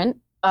detriment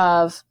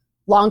of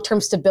long-term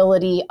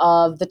stability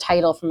of the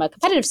title from a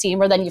competitive scene,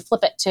 where then you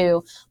flip it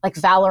to like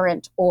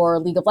Valorant or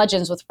League of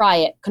Legends with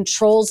Riot,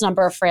 controls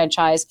number of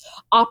franchise,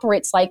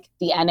 operates like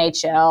the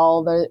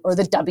NHL or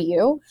the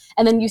W.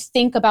 And then you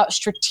think about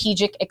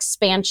strategic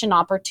expansion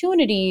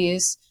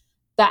opportunities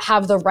that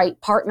have the right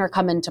partner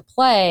come into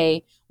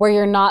play, where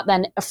you're not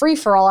then a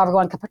free-for-all,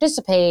 everyone can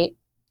participate,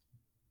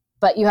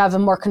 but you have a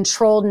more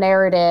controlled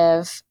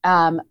narrative,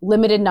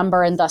 limited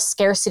number, and thus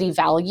scarcity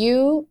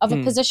value of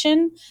a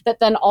position that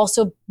then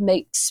also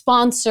makes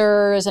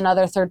sponsors and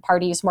other third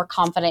parties more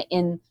confident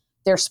in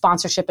their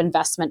sponsorship,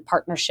 investment,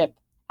 partnership,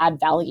 add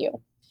value.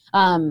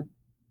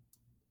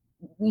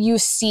 You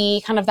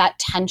see kind of that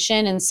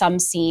tension in some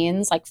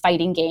scenes like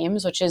fighting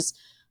games, which is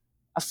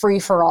a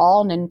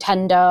free-for-all.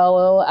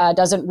 Nintendo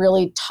doesn't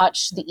really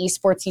touch the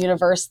esports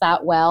universe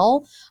that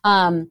well.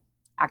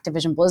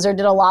 Activision Blizzard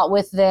did a lot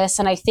with this.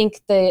 And I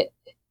think to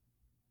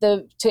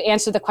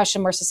answer the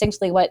question more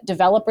succinctly, what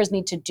developers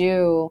need to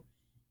do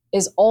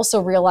is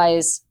also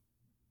realize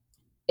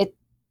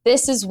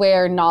this is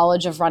where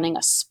knowledge of running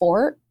a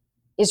sport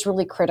is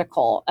really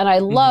critical. And I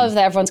love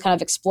that everyone's kind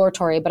of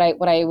exploratory, but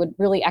what I would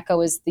really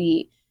echo is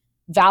the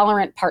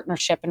Valorant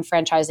partnership and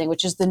franchising,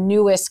 which is the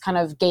newest kind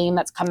of game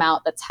that's come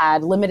out that's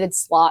had limited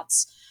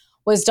slots,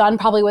 was done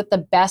probably with the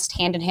best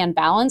hand-in-hand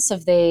balance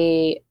of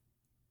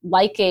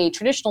like a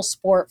traditional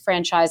sport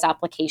franchise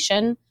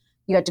application.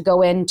 You had to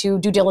go into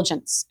due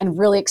diligence and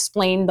really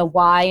explain the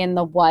why and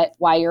the what,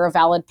 why you're a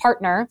valid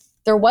partner.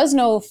 There was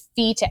no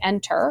fee to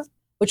enter,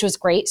 which was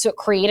great. So it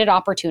created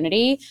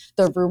opportunity.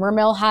 The rumor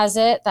mill has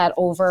it that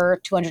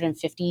over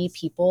 250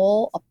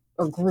 people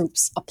or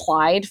groups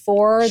applied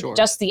for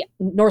just the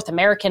North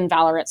American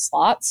Valorant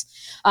slots,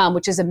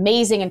 which is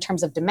amazing in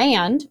terms of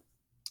demand.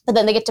 But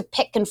then they get to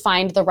pick and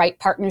find the right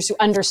partners who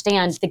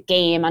understand the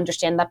game,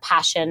 understand the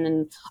passion,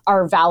 and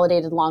are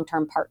validated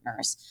long-term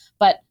partners.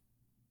 But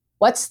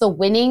what's the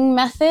winning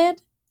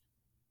method?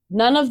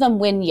 None of them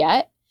win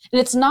yet. And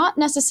it's not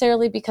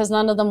necessarily because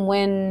none of them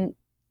win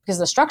because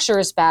the structure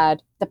is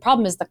bad. The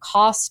problem is the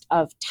cost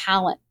of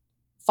talent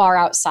far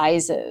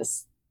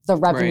outsizes the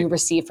revenue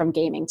received from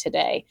gaming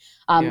today.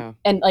 And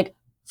like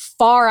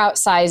far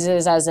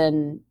outsizes as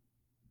in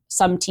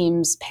some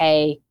teams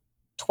pay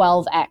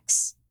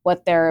 12x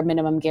what their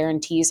minimum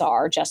guarantees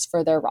are just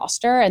for their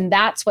roster. And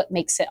that's what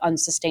makes it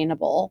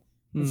unsustainable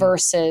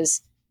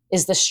versus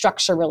is the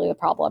structure really the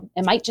problem?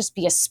 It might just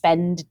be a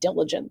spend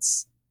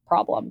diligence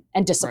problem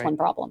and discipline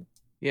problem.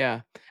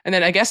 Yeah. And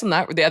then I guess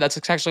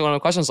that's actually one of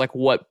the questions, like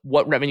what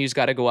revenues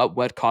got to go up,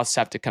 what costs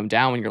have to come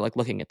down when you're like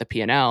looking at the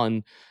P&L,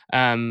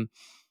 and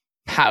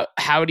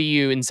how do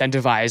you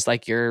incentivize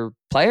like your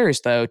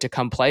players though to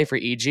come play for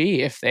EG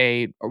if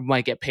they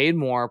might get paid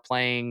more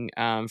playing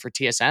for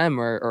TSM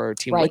or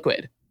Team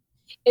Liquid?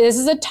 This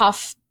is a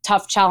tough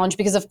challenge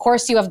because of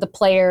course you have the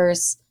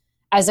players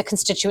as a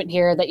constituent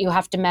here that you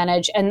have to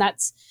manage, and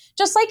that's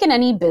just like in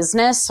any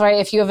business, right?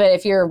 If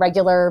you're a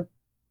regular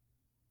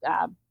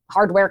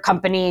hardware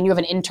company and you have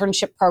an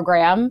internship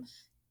program,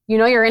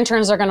 your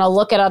interns are going to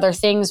look at other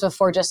things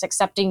before just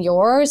accepting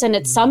yours. And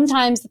it's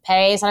sometimes the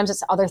pay, sometimes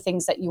it's other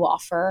things that you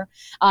offer,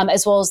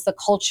 as well as the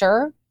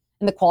culture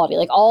and the quality.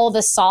 Like all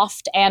the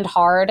soft and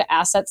hard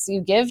assets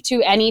you give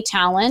to any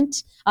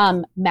talent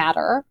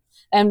matter.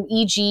 And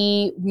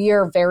EG, we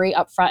are very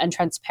upfront and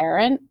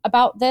transparent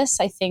about this.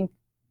 I think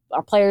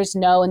our players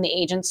know and the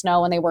agents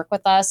know when they work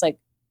with us, like,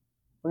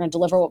 we're going to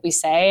deliver what we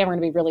say, and we're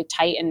going to be really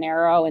tight and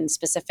narrow and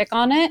specific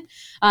on it.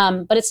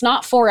 But it's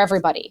not for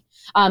everybody.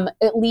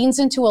 It leans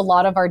into a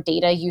lot of our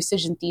data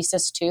usage and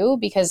thesis too,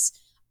 because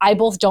I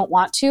both don't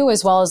want to,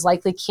 as well as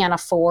likely can't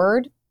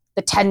afford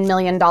the $10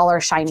 million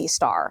shiny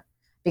star,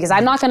 because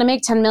I'm not going to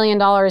make $10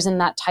 million in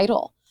that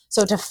title.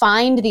 So to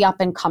find the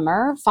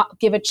up-and-comer,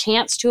 give a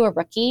chance to a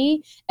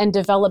rookie, and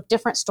develop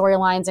different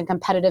storylines and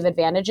competitive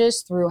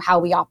advantages through how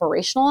we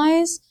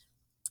operationalize,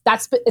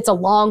 it's a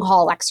long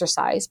haul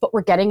exercise, but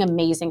we're getting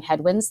amazing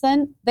headwinds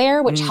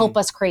there, which help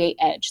us create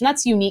edge. And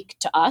that's unique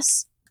to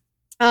us.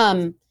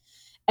 And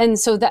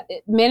so that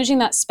managing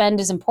that spend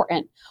is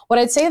important. What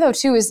I'd say though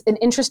too is an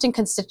interesting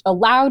a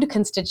loud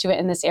constituent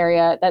in this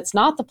area that's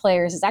not the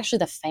players, is actually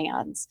the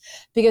fans.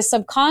 Because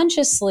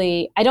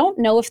subconsciously, I don't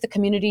know if the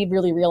community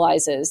really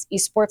realizes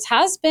esports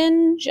has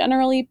been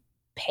generally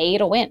pay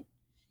to win.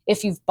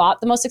 If you've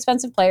bought the most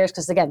expensive players,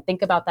 because again,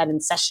 think about that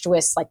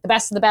incestuous, like the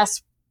best of the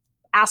best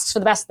asks for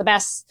the best of the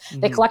best.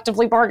 They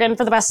collectively bargain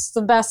for the best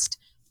of the best.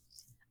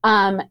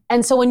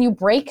 And so when you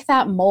break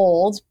that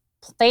mold,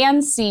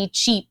 fans see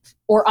cheap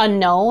or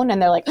unknown, and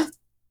they're like,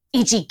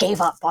 EG gave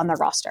up on their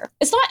roster.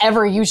 It's not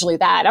ever usually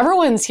that.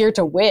 Everyone's here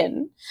to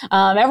win.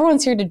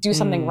 Everyone's here to do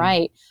something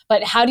right.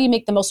 But how do you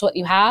make the most of what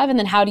you have? And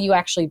then how do you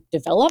actually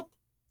develop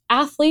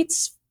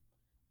athletes?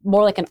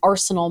 More like an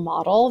Arsenal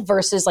model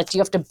versus like, do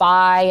you have to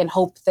buy and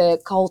hope the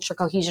culture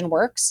cohesion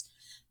works?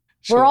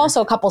 Sure. We're also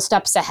a couple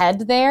steps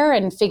ahead there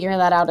and figuring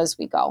that out as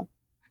we go.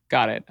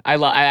 Got it. I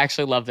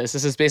actually love this.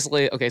 This is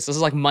basically, so this is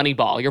like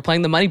Moneyball. You're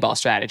playing the Moneyball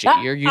strategy.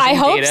 You're using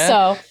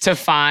data to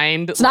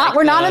find. It's not.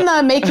 We're not in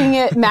the making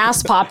it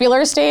mass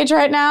popular stage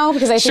right now,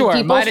 because I think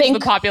people think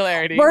the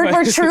popularity.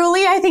 We're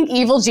truly, I think,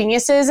 evil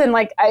geniuses. And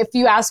like, if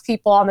you ask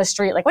people on the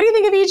street, like, what do you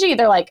think of EG?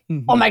 They're like,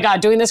 oh my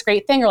God, doing this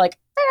great thing. Or like,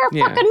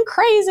 they're fucking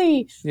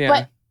crazy. Yeah.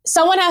 But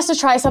someone has to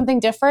try something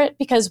different,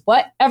 because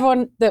what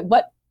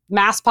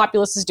mass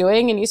populace is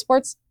doing in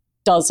esports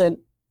doesn't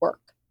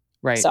work.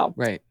 Right. So.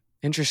 Right.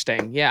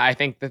 Interesting. Yeah, I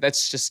think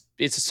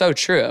it's so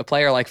true. A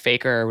player like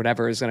Faker or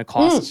whatever is going to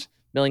cost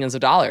millions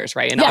of dollars,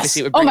 right? And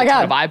obviously it would bring a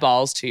ton of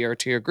eyeballs to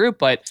your group,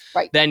 but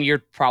then you're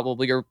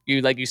probably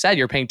you like you said,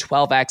 you're paying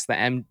 12x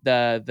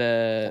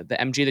the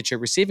MG that you're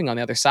receiving on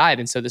the other side,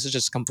 and so this is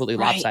just completely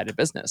lopsided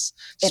business.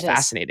 It's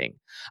fascinating.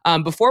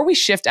 Before we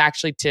shift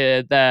actually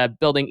to the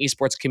building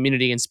esports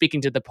community and speaking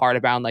to the part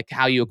about like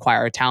how you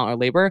acquire talent or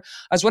labor,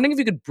 I was wondering if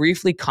you could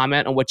briefly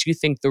comment on what you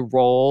think the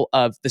role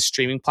of the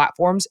streaming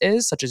platforms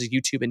is, such as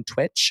YouTube and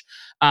Twitch.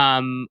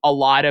 A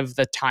lot of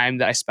the time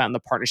that I spent on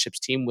the partnerships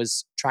team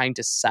was trying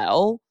to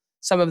sell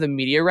some of the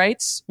media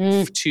rights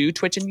to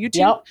Twitch and YouTube.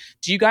 Yep.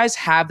 Do you guys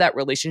have that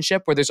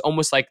relationship where there's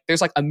almost like,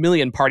 there's like a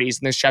million parties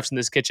and there's chefs in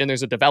this kitchen,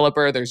 there's a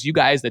developer, there's you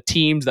guys, the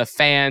teams, the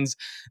fans,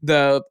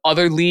 the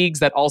other leagues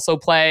that also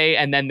play,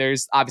 and then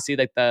there's obviously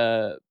like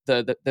the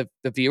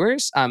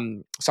viewers,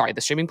 the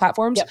streaming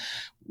platforms. Yep.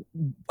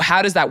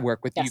 How does that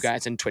work with you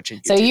guys in Twitch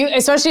and YouTube? So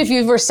especially if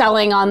you were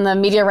selling on the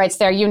media rights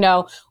there,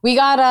 we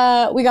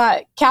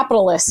got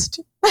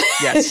capitalist.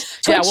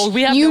 Yes. Twitch,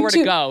 we have nowhere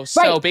to go.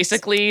 So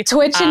basically,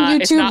 Twitch and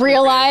YouTube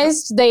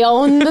realized they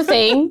own the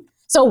thing.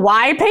 So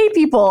why pay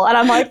people? And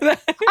I'm like,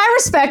 I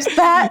respect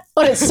that,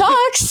 but it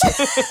sucks.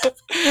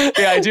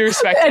 Yeah, I do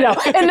respect it. I know.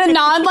 And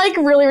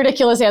the really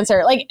ridiculous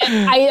answer. Like,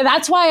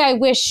 that's why I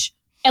wish.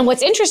 And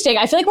what's interesting,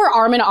 I feel like we're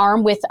arm in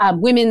arm with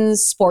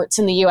women's sports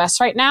in the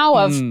US right now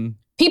of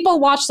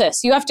people watch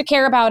this. You have to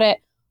care about it.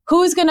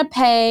 Who's going to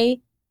pay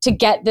to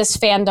get this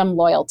fandom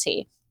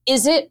loyalty?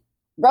 Is it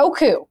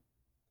Roku?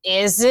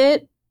 Is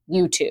it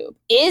YouTube?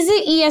 Is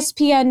it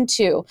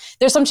ESPN2?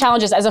 There's some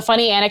challenges. As a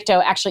funny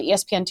anecdote, actually,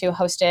 ESPN2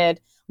 hosted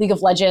League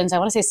of Legends, I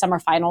want to say summer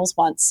finals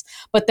once,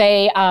 but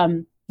they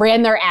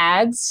ran their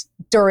ads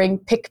during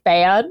pick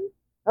ban,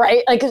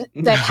 right? Like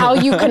how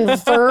you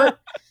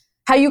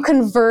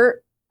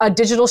convert a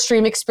digital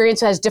stream experience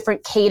that has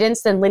different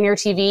cadence than linear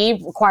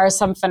TV requires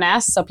some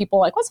finesse. So people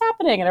were like, what's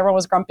happening? And everyone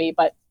was grumpy.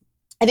 But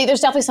I think there's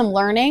definitely some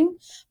learning,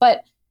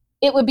 but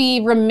it would be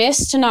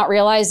remiss to not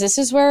realize this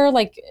is where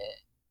like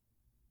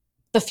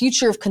the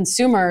future of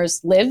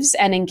consumers lives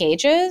and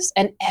engages,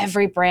 and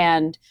every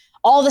brand,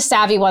 all the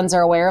savvy ones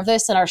are aware of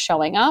this and are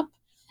showing up.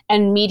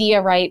 And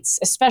media rights,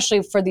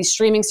 especially for these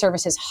streaming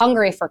services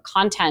hungry for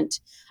content.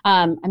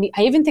 I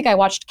even think I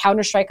watched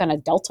Counter-Strike on a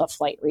Delta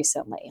flight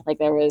recently. Like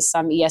there was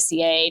some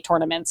ESEA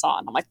tournaments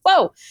on. I'm like,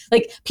 whoa,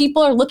 like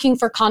people are looking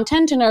for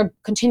content and are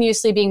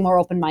continuously being more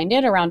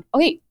open-minded around,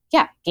 okay,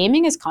 yeah,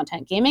 gaming is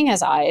content, gaming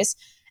has eyes,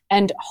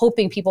 and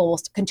hoping people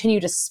will continue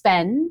to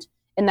spend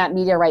in that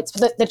media rights.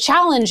 But the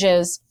challenge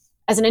is,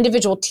 as an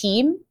individual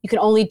team, you can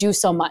only do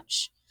so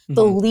much. Mm-hmm.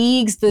 The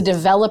leagues, the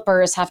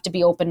developers have to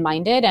be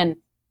open-minded. And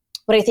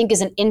what I think is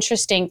an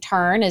interesting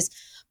turn is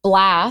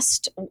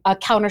Blast, a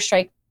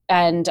Counter-Strike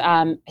and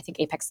I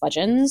think Apex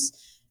Legends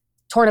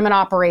tournament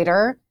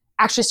operator,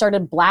 actually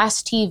started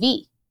Blast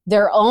TV,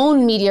 their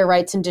own media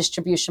rights and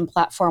distribution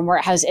platform where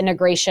it has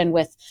integration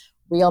with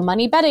real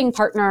money betting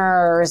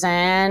partners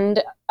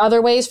and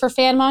other ways for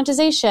fan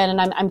monetization. And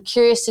I'm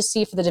curious to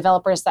see for the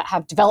developers that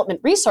have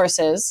development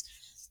resources,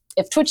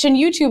 if Twitch and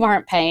YouTube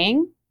aren't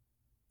paying,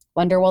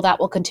 wonder that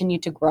will continue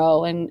to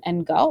grow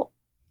and go.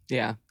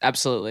 Yeah,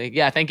 absolutely.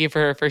 Yeah, thank you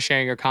for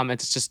sharing your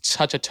comments. It's just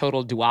such a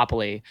total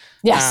duopoly.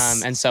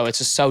 Yes. And so it's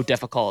just so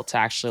difficult to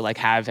actually like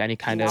have any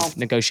kind of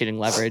negotiating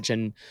leverage.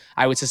 And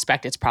I would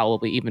suspect it's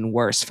probably even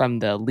worse from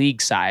the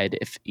league side,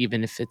 if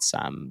it's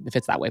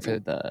that way for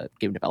the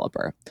game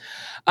developer.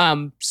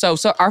 So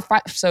our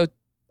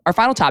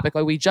final topic,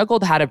 we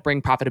juggled how to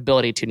bring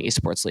profitability to an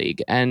esports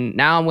league. And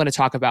now I'm going to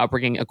talk about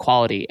bringing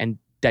equality and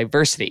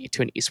diversity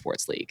to an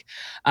esports league.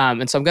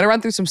 And so I'm going to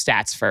run through some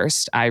stats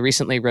first. I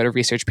recently wrote a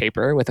research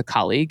paper with a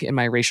colleague in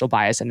my racial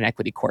bias and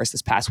inequity course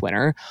this past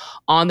winter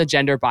on the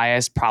gender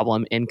bias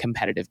problem in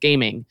competitive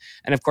gaming.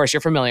 And of course,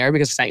 you're familiar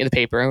because I sent you the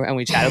paper and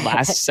we chatted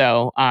last.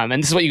 So,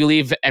 and this is what you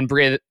live and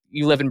breathe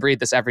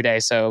this every day.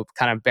 So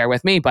kind of bear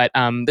with me. But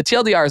the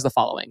TLDR is the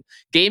following.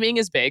 Gaming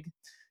is big.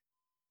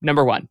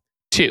 Number one.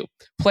 2,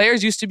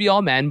 players used to be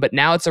all men, but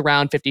now it's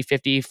around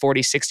 50-50,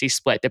 40-60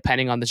 split,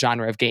 depending on the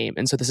genre of game.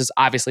 And so this is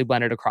obviously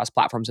blended across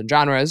platforms and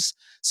genres.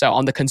 So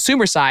on the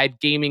consumer side,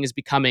 gaming is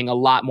becoming a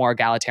lot more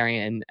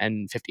egalitarian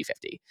and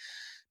 50-50.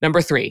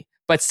 Number 3,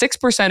 but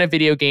 6% of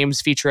video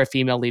games feature a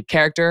female lead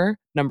character.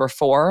 Number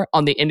 4,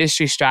 on the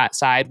industry strat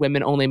side,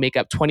 women only make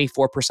up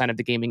 24% of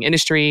the gaming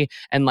industry,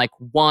 and like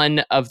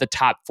one of the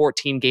top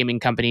 14 gaming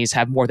companies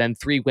have more than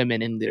 3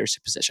 women in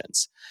leadership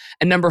positions.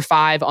 And number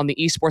 5, on the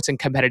esports and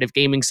competitive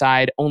gaming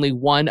side, only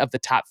one of the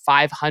top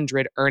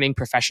 500 earning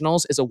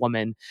professionals is a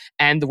woman,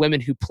 and the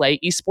women who play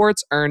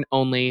esports earn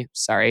only,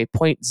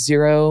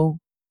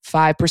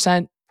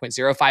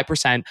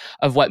 0.05%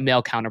 of what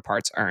male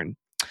counterparts earn.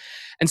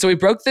 And so we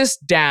broke this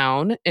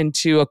down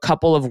into a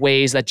couple of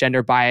ways that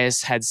gender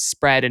bias had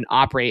spread and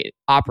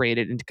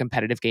operated into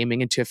competitive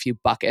gaming into a few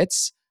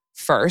buckets.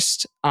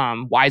 First,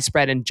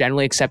 widespread and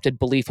generally accepted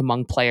belief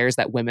among players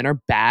that women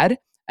are bad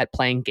at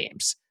playing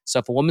games. So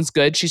if a woman's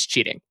good, she's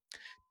cheating.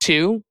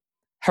 2,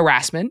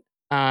 harassment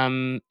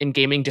in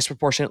gaming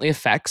disproportionately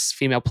affects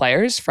female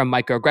players, from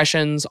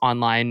microaggressions,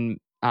 online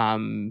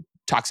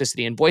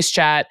toxicity in voice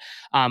chat,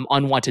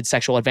 unwanted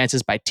sexual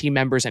advances by team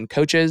members and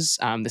coaches.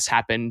 This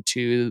happened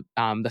to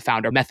the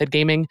founder of Method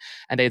Gaming,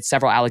 and they had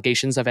several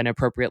allegations of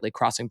inappropriately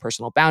crossing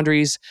personal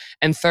boundaries.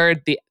 And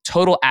third, the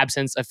total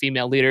absence of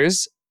female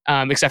leaders,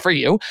 except for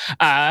you.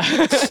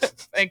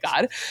 Thank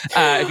God.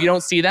 If you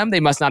don't see them,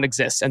 they must not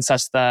exist, and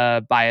such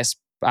the bias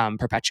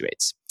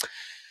perpetuates.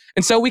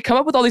 And so we come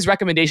up with all these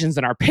recommendations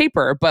in our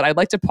paper, but I'd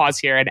like to pause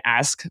here and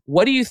ask,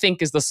 what do you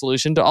think is the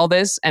solution to all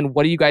this? And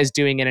what are you guys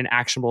doing in an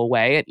actionable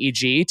way at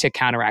EG to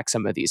counteract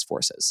some of these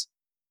forces?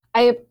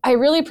 I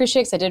really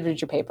appreciate, because I did read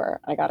your paper.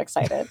 I got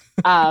excited.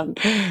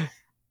 I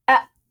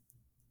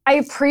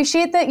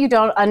appreciate that you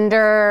don't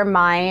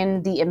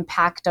undermine the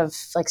impact of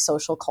like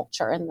social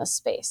culture in this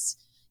space.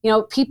 You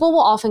know, people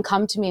will often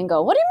come to me and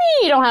go, what do you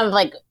mean you don't have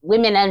like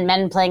women and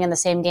men playing in the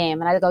same game?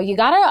 And I go, you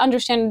got to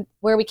understand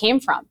where we came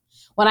from.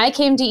 When I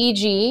came to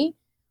EG,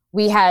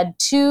 we had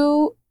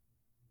 2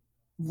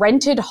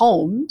 rented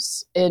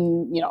homes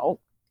in,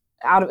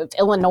 out of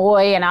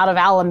Illinois and out of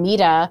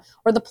Alameda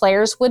where the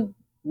players would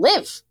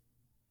live.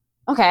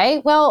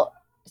 Okay, well,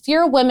 if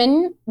you're a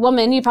woman,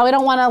 you probably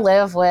don't want to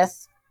live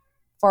with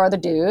 4 other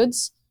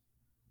dudes.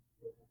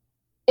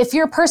 If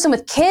you're a person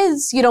with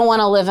kids, you don't want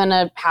to live in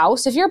a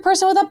house. If you're a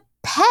person with a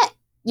pet,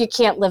 you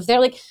can't live there.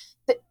 Like,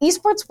 the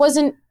esports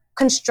wasn't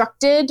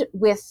constructed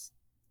with,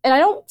 and I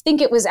don't think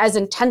it was as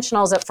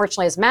intentional as it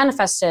fortunately is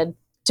manifested,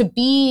 to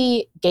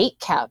be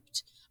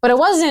gate-kept. But it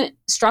wasn't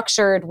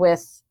structured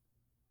with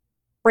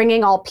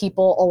bringing all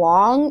people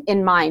along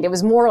in mind. It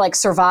was more like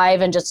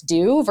survive and just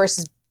do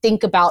versus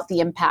think about the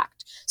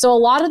impact. So a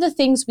lot of the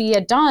things we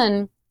had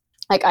done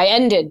Like I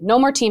ended no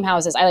more team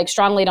houses. I like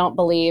strongly don't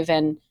believe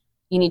in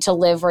you need to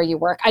live where you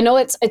work. I know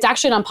it's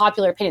actually an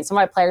unpopular opinion. Some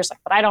of my players like,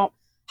 but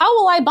how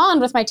will I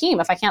bond with my team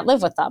if I can't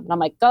live with them? And I'm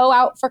like, go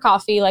out for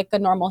coffee like a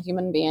normal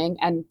human being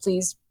and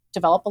please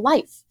develop a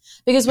life.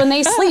 Because when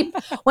they sleep,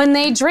 when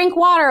they drink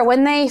water,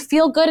 when they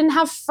feel good and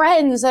have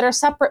friends that are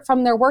separate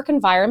from their work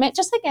environment,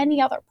 just like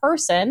any other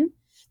person,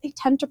 they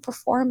tend to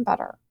perform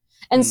better.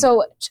 And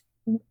so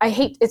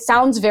it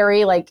sounds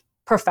very like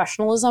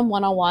professionalism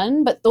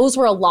 101, but those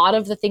were a lot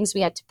of the things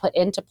we had to put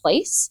into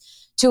place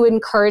to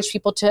encourage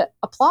people to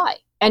apply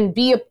and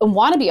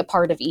want to be a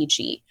part of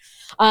EG.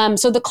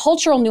 So the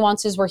cultural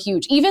nuances were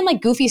huge. Even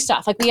like goofy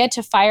stuff, like we had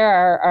to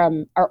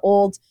fire our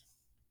old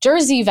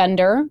jersey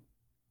vendor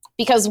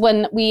because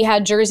when we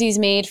had jerseys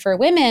made for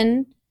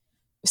women,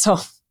 so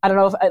I don't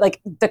know if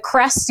like the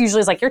crest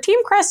usually is like your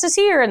team crest is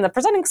here and the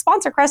presenting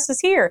sponsor crest is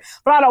here,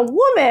 but on a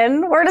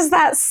woman, where does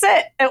that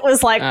sit? It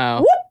was like,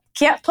 whoop,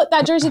 can't put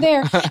that jersey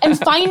there. And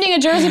finding a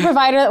jersey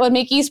provider that would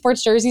make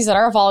esports jerseys at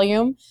our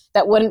volume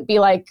that wouldn't be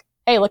like,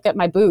 hey, look at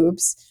my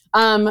boobs,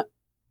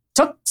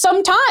 took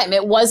some time.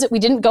 We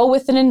didn't go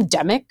with an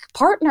endemic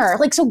partner.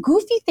 Like, so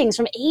goofy things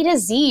from A to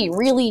Z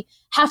really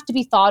have to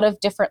be thought of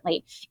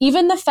differently.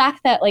 Even the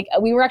fact that like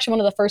we were actually one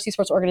of the first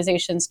esports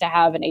organizations to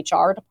have an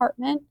HR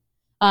department,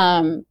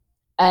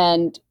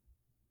 and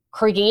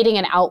creating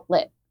an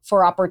outlet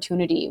for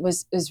opportunity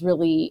is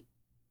really,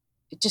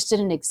 it just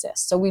didn't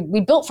exist. So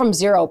we built from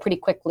zero pretty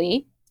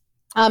quickly.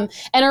 And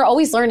are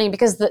always learning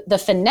because the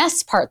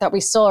finesse part that we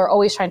still are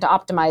always trying to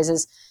optimize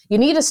is you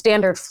need a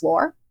standard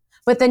floor,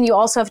 but then you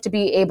also have to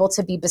be able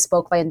to be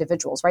bespoke by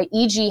individuals, right?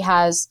 EG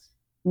has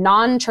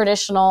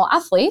non-traditional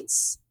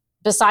athletes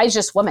besides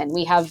just women.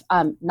 We have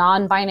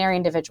non-binary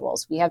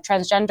individuals. We have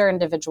transgender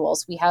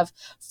individuals. We have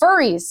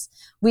furries.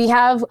 We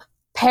have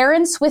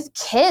parents with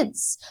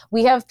kids.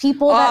 We have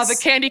people the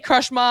Candy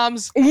Crush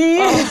moms.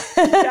 Yeah.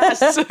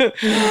 Yes.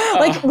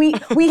 Like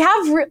we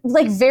have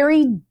like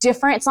very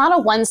different, it's not a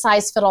one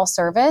size fit all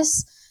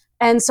service.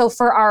 And so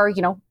for our,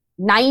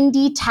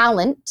 90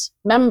 talent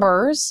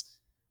members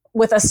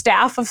with a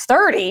staff of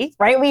 30,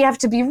 right? We have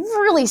to be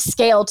really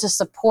scaled to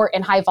support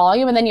in high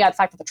volume. And then you have the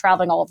fact that they're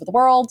traveling all over the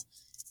world.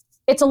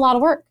 It's a lot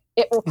of work.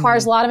 It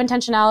requires a lot of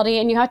intentionality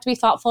and you have to be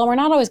thoughtful. And we're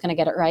not always going to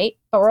get it right,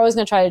 but we're always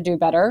going to try to do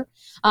better.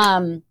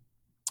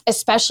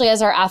 Especially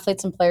as our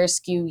athletes and players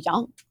skew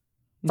young.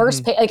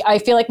 I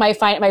feel like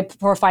my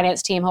poor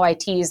finance team who I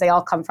tease, they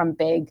all come from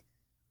big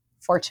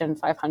Fortune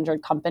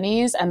 500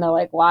 companies. And they're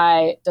like,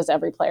 why does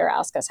every player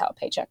ask us how a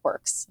paycheck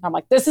works? And I'm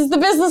like, this is the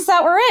business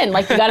that we're in.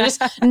 Like, you got to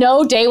just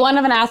know day one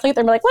of an athlete.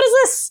 They're like, what is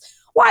this?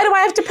 Why do I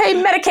have to pay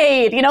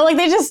Medicaid?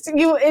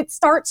 It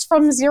starts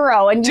from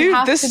zero and you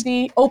have to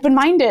be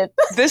open-minded.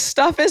 This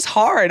stuff is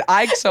hard.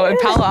 So in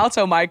Palo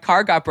Alto, my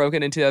car got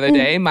broken into the other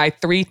day. My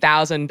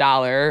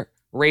 $3,000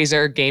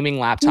 Razer gaming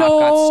laptop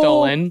got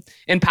stolen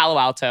in Palo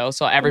Alto.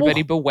 So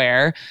everybody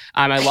beware.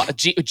 I lost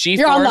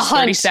GeForce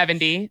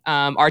 3070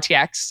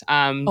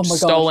 RTX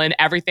stolen.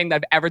 Everything that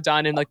I've ever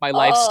done in like my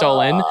life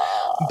stolen.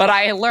 But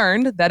I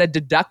learned that a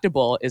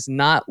deductible is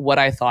not what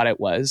I thought it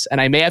was.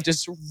 And I may have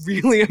just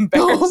really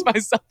embarrassed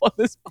myself on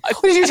this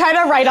podcast. Did you try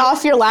to write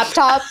off your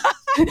laptop?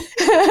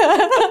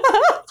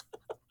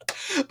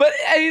 But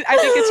I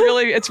think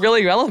it's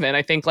really relevant.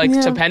 I think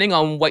depending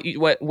on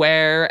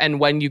where and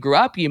when you grew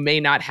up, you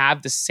may not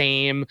have the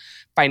same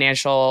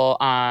financial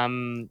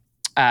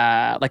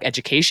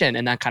education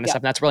and that kind of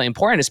stuff. And that's really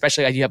important,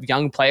 especially as you have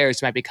young players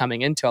who might be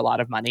coming into a lot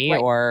of money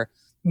or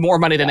more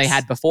money than they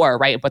had before,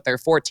 right? But they're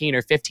 14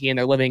 or 15,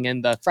 they're living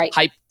in the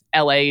hype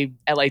LA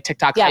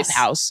TikTok hype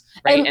house,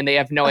 right? And they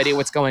have no idea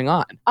what's going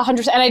on.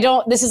 100%.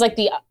 And this is like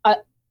the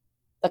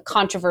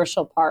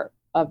controversial part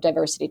of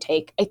diversity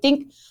take. I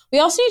think we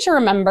also need to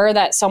remember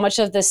that so much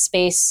of this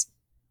space,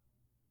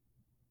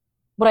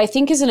 what I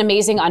think is an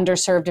amazing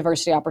underserved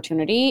diversity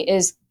opportunity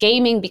is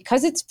gaming,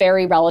 because it's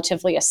very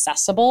relatively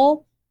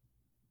accessible,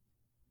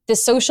 the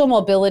social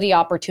mobility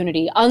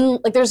opportunity.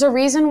 There's a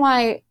reason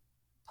why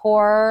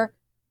poor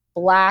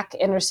Black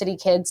inner city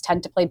kids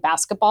tend to play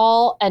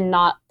basketball and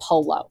not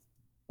polo,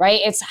 right?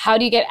 It's how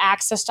do you get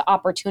access to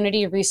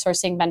opportunity,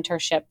 resourcing,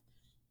 mentorship.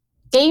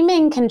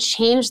 Gaming can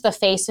change the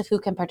face of who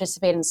can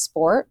participate in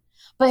sport,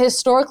 but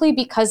historically,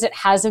 because it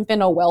hasn't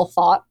been a well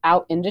thought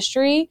out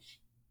industry,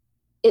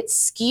 it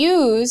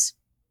skews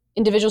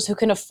individuals who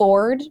can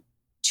afford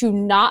to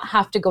not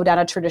have to go down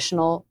a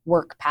traditional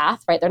work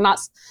path, right?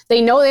 They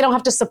know they don't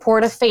have to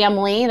support a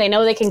family. They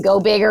know they can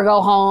go big or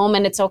go home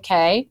and it's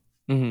okay.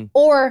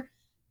 Or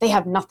they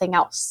have nothing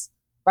else,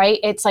 right?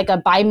 It's like a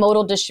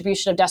bimodal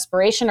distribution of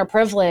desperation or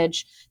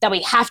privilege that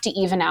we have to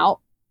even out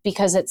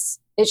because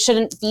it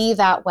shouldn't be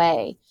that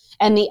way.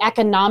 And the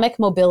economic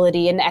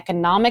mobility and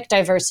economic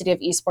diversity of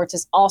esports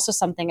is also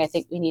something I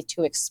think we need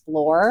to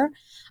explore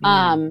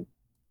and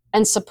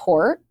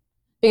support,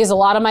 because a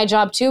lot of my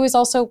job too is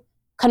also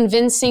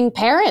convincing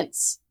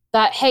parents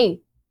that,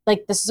 hey,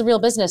 like this is a real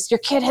business. Your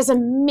kid has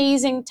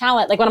amazing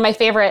talent. Like one of my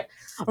favorite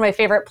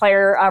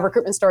player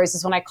recruitment stories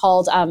is when I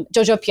called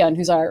Jojo Pyun,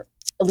 who's our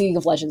League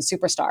of Legends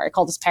superstar. I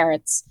called his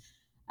parents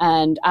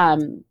and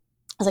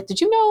was like,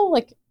 did you know,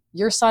 like,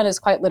 your son is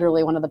quite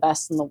literally one of the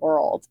best in the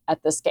world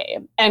at this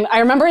game? And I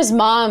remember his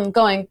mom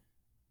going,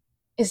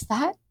 is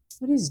that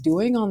what he's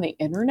doing on the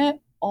internet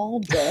all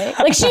day?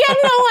 Like, she had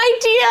no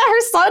idea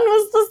her son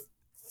was this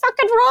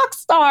fucking rock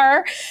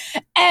star.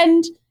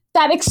 And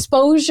that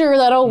exposure,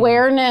 that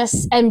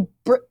awareness, and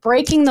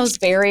breaking those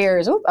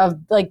barriers of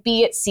like,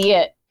 be it, see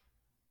it.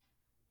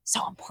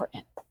 So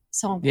important.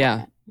 So important.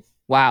 Yeah.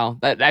 Wow.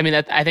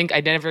 I think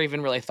I never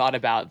even really thought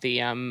about the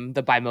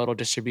bimodal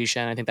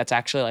distribution. I think that's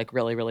actually like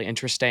really, really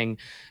interesting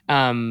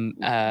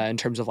in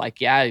terms of like,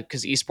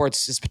 because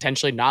esports is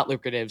potentially not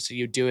lucrative. So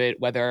you do it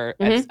whether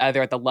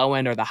either at the low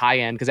end or the high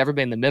end, because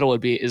everybody in the middle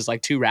is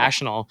like too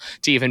rational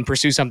to even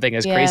pursue something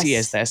as crazy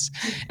as this.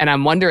 And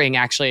I'm wondering,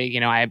 actually,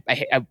 I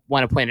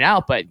want to point it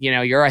out, but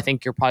I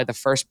think you're probably the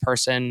first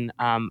person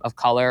of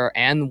color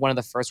and one of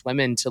the first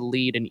women to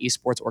lead an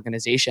esports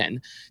organization.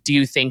 Do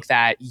you think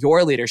that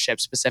your leadership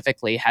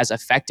specifically has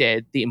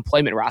affected the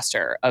employment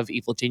roster of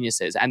Evil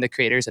Geniuses and the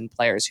creators and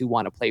players who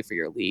want to play for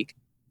your league?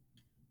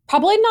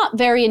 Probably not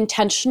very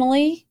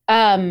intentionally,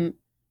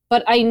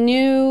 but I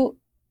knew,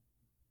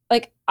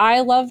 like, I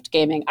loved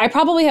gaming. I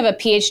probably have a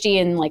PhD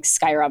in like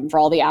Skyrim for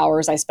all the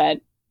hours I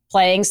spent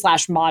playing /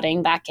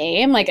 modding that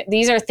game. Like,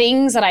 these are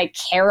things that I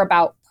care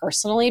about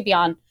personally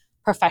beyond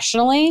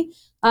professionally.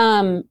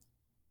 And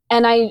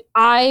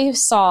I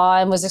saw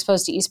and was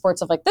exposed to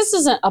esports of like, this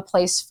isn't a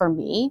place for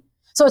me.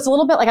 So it's a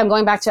little bit like I'm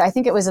going back to, I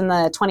think it was in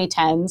the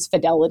 2010s,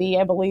 Fidelity,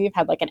 I believe,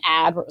 had like an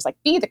ad where it was like,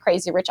 be the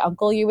crazy rich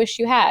uncle you wish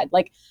you had.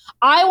 Like,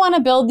 I want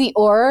to build the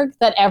org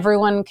that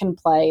everyone can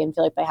play and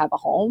feel like they have a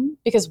home,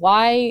 because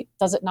why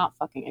does it not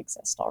fucking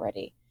exist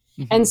already?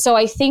 Mm-hmm. And so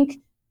I think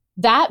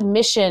that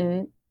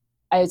mission,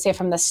 I would say,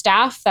 from the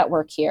staff that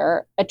work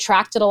here,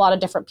 attracted a lot of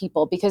different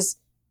people, because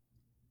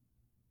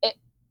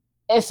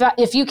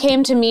if you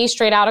came to me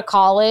straight out of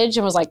college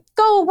and was like,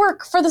 go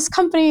work for this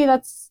company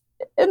that's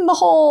in the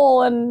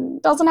hole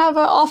and doesn't have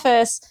an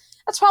office,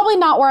 that's probably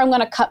not where I'm going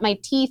to cut my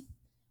teeth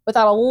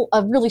without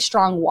a really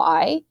strong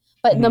why.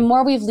 But the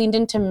more we've leaned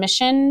into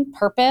mission,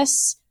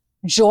 purpose,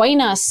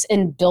 join us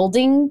in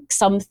building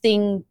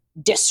something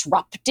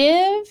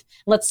disruptive,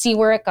 let's see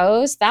where it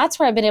goes. That's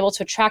where I've been able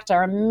to attract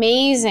our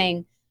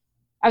amazing,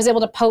 I was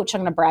able to poach,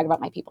 I'm going to brag about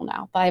my people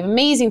now, but I have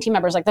amazing team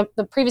members, like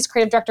the previous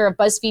creative director of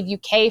BuzzFeed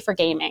UK for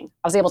gaming.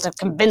 I was able to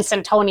convince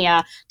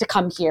Antonia to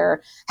come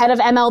here. Head of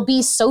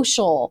MLB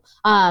social,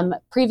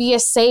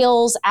 previous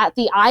sales at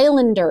the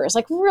Islanders,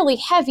 like really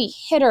heavy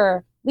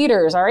hitter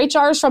leaders. Our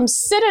HRs from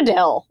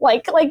Citadel,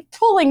 like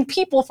pulling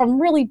people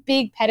from really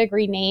big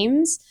pedigree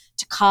names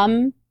to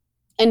come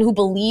and who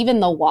believe in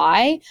the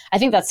why. I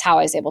think that's how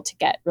I was able to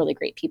get really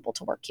great people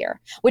to work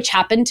here, which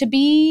happened to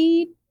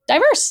be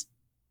diverse.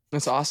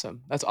 That's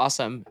awesome. That's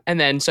awesome. And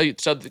then, so you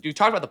talked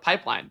about the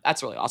pipeline.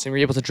 That's really awesome. You're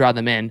able to draw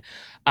them in.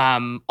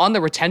 On the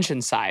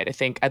retention side, I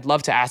think I'd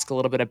love to ask a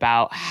little bit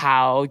about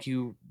how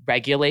you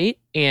regulate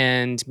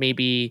and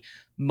maybe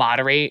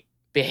moderate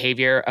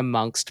behavior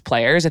amongst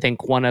players. I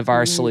think one of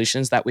our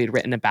solutions that we'd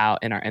written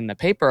about in the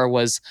paper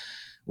was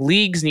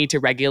leagues need to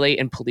regulate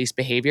and police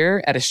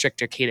behavior at a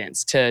stricter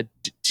cadence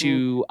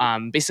to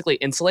basically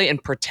insulate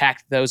and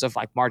protect those of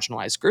like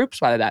marginalized groups,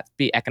 whether that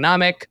be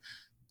economic,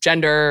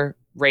 gender,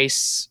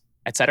 race,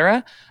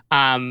 etc.,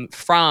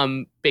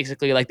 from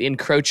basically like the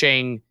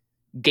encroaching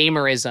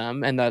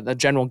gamerism and the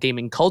general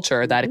gaming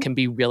culture that it can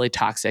be really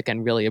toxic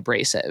and really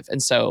abrasive.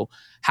 And so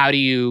how do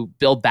you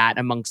build that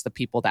amongst the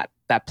people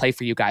that play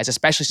for you guys,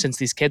 especially since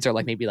these kids are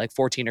like maybe like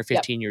 14 or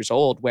 15 years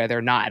old, where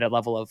they're not at a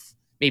level of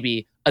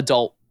maybe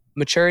adult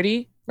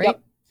maturity, right?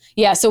 Yep.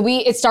 Yeah. So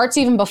it starts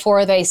even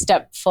before they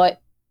step foot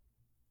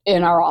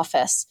in our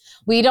office.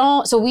 We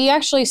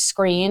actually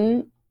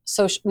screen.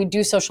 So we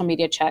do social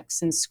media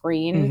checks and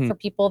screen for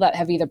people that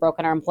have either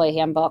broken our employee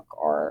handbook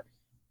or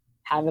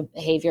have a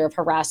behavior of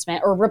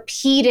harassment or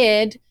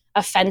repeated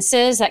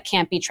offenses that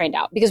can't be trained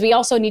out. Because we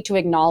also need to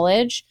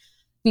acknowledge,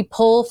 we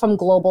pull from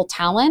global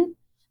talent,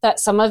 that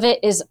some of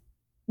it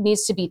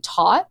needs to be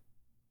taught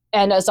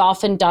and is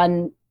often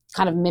done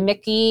kind of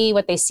mimicky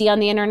what they see on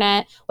the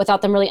internet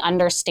without them really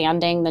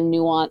understanding the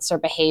nuance or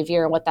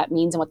behavior and what that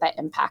means and what that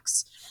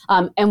impacts.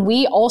 And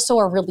we also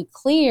are really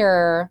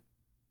clear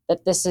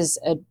that this is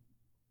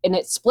and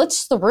it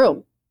splits the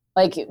room.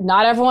 Like,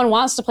 not everyone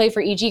wants to play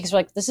for EG because we're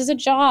like, this is a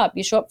job.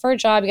 You show up for a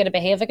job, you got to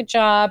behave like a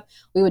job.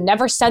 We would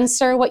never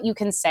censor what you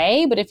can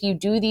say, but if you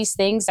do these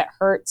things that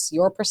hurts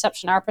your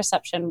perception, our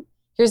perception,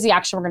 here's the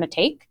action we're going to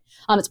take.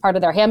 It's part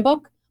of their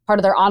handbook, part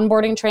of their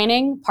onboarding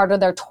training, part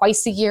of their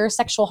twice a year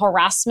sexual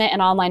harassment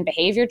and online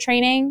behavior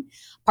training,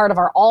 part of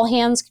our all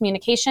hands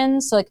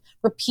communications. So like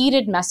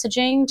repeated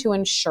messaging to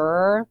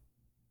ensure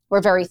we're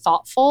very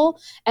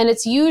thoughtful. And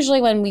it's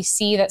usually when we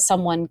see that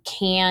someone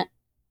can't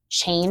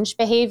change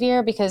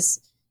behavior,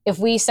 because if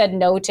we said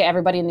no to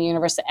everybody in the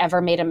universe that ever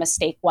made a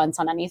mistake once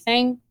on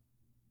anything,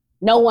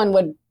 no one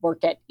would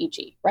work at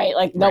EG, right?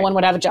 Like no one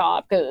would have a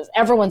job because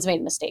everyone's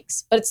made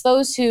mistakes. But it's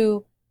those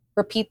who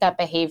repeat that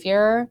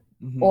behavior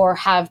or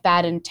have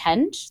bad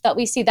intent that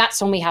we see, that's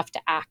when we have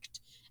to act.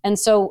 And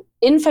so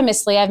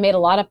infamously, I've made a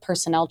lot of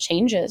personnel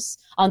changes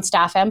on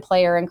staff and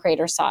player and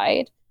creator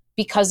side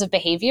because of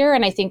behavior.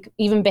 And I think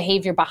even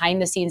behavior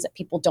behind the scenes that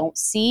people don't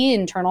see,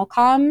 internal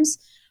comms,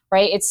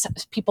 right? It's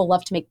people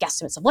love to make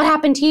guesstimates of what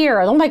happened here.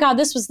 Or, oh my God,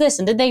 this was this.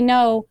 And did they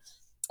know?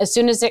 As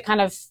soon as it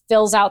kind of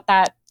fills out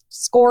that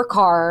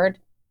scorecard,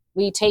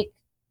 we take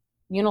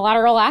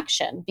unilateral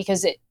action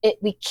because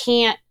we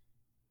can't,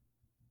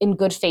 in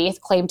good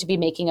faith, claim to be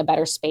making a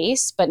better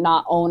space, but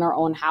not own our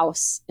own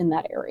house in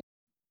that area.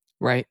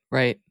 Right.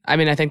 I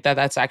mean, I think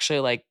that's actually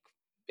like,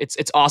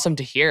 it's awesome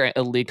to hear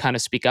a league kind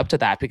of speak up to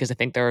that, because I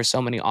think there are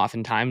so many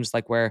oftentimes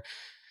like where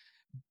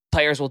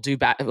players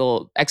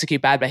will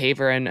execute bad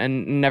behavior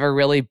and never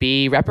really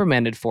be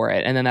reprimanded for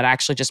it. And then that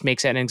actually just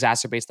makes it and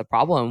exacerbates the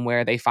problem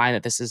where they find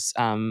that this is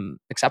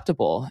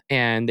acceptable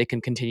and they can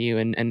continue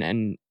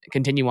and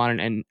continue on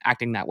and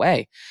acting that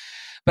way.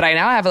 But I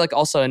now have like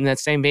also in that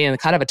same vein,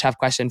 kind of a tough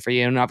question for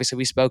you. And obviously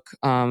we spoke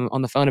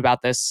on the phone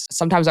about this.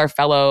 Sometimes our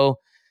fellow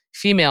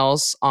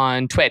females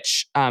on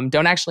Twitch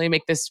don't actually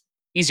make this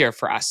easier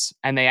for us.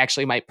 And they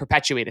actually might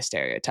perpetuate a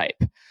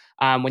stereotype.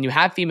 When you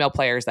have female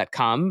players that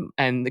come,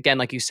 and again,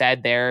 like you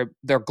said, they're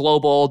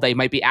global, they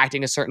might be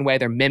acting a certain way,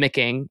 they're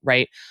mimicking,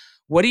 right?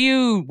 What do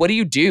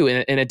you do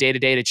in a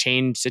day-to-day to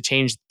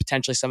change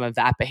potentially some of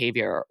that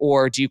behavior?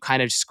 Or do you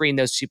kind of screen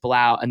those people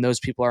out and those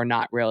people are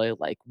not really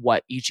like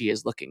what EG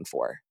is looking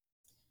for?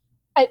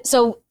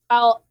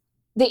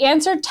 The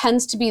answer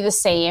tends to be the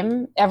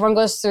same. Everyone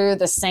goes through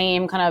the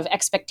same kind of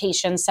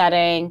expectation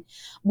setting.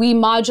 We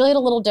modulate a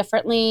little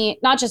differently,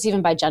 not just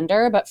even by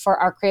gender, but for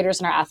our creators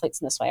and our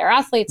athletes in this way. Our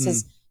athletes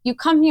is you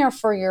come here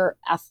for your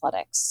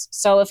athletics.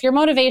 So if your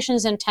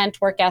motivations, intent,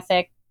 work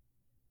ethic,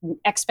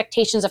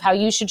 expectations of how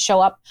you should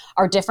show up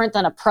are different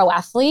than a pro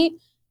athlete,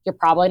 you're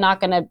probably not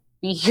going to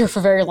be here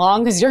for very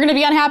long because you're going to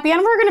be unhappy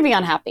and we're going to be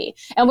unhappy.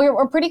 And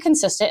we're pretty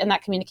consistent in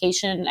that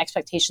communication and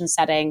expectation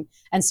setting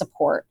and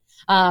support.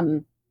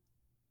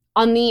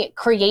 On the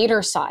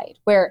creator side,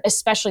 where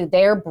especially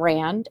their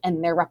brand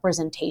and their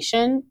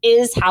representation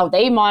is how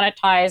they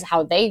monetize,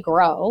 how they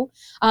grow,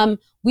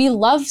 we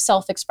love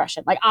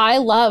self-expression. Like I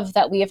love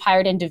that we have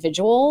hired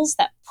individuals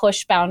that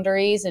push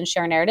boundaries and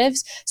share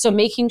narratives. So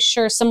making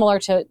sure, similar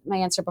to my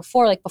answer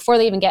before, like before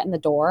they even get in the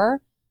door,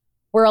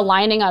 we're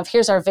aligning of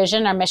here's our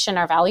vision, our mission,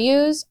 our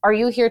values. Are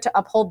you here to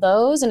uphold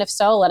those? And if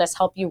so, let us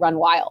help you run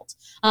wild.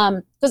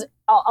 Because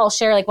I'll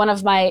share like one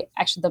of my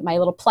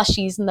little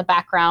plushies in the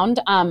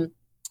background.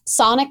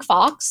 Sonic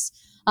Fox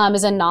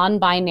is a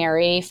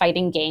non-binary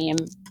fighting game.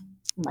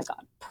 Oh my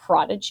God,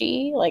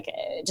 prodigy, like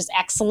just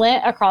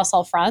excellent across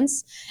all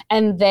fronts.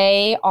 And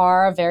they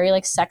are a very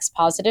like sex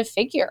positive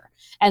figure.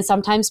 And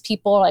sometimes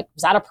people are like,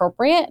 was that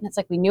appropriate? And it's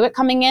like, we knew it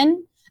coming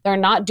in. They're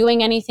not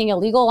doing anything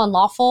illegal,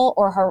 unlawful,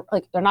 or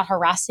they're not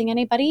harassing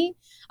anybody.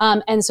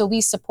 And so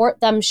we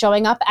support them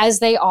showing up as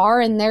they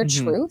are in their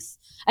truth.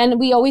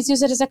 And we always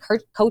use it as a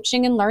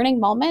coaching and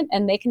learning moment,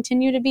 and they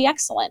continue to be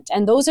excellent.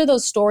 And those are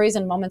those stories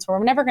and moments where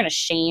we're never going to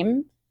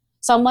shame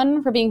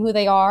someone for being who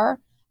they are,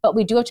 but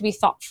we do have to be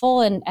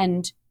thoughtful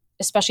and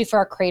especially for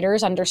our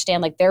creators,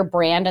 understand like their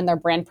brand and their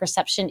brand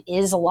perception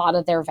is a lot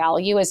of their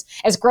value.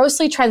 As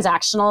grossly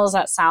transactional as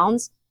that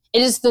sounds,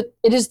 it is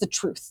the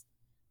truth.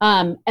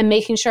 And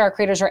making sure our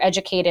creators are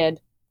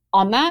educated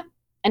on that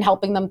and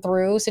helping them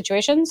through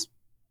situations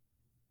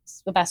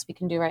is the best we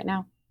can do right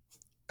now.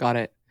 Got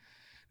it.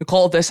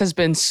 Nicole, this has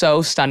been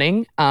so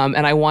stunning.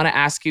 And I want to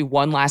ask you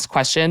one last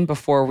question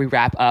before we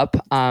wrap up.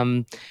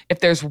 If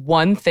there's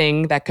one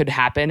thing that could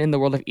happen in the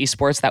world of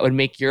esports that would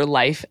make your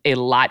life a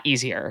lot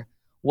easier,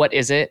 what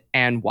is it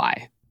and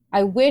why?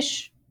 I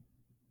wish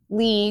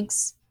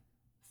leagues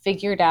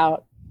figured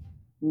out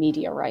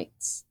media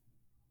rights.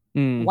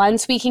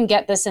 Once we can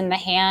get this in the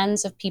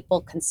hands of people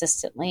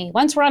consistently,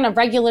 once we're on a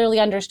regularly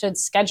understood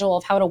schedule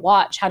of how to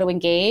watch, how to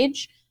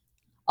engage,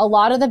 a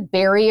lot of the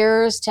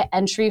barriers to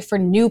entry for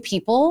new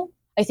people,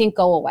 I think,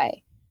 go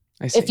away.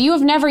 If you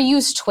have never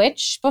used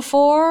Twitch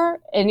before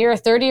and you're a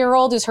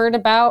 30-year-old who's heard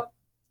about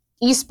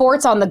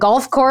esports on the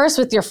golf course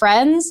with your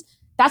friends,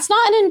 that's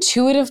not an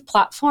intuitive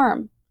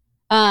platform.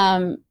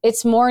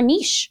 It's more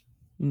niche.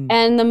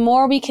 And the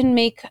more we can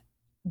make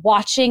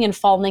watching and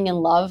falling in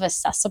love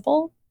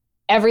accessible,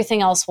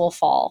 everything else will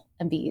fall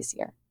and be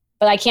easier.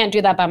 But I can't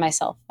do that by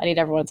myself. I need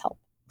everyone's help.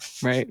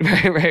 Right.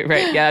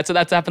 Yeah, so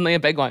that's definitely a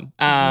big one.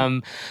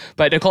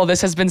 But Nicole, this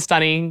has been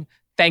stunning.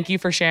 Thank you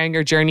for sharing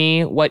your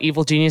journey, what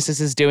Evil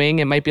Geniuses is doing.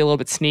 It might be a little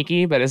bit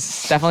sneaky, but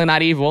it's definitely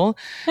not evil.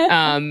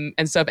 And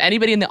so if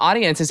anybody in the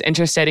audience is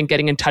interested in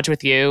getting in touch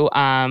with you,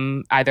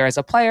 either as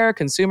a player,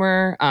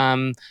 consumer,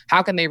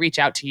 how can they reach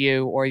out to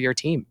you or your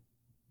team?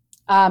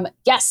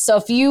 Yes. So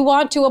if you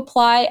want to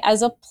apply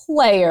as a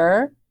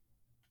player,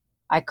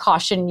 I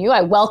caution you,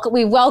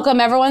 we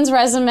welcome everyone's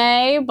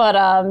resume, but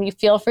you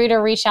feel free to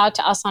reach out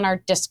to us on our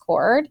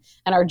Discord,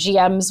 and our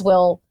GMs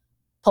will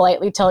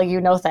politely tell you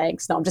no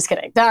thanks. No, I'm just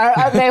kidding.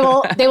 They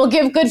will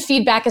give good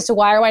feedback as to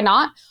why or why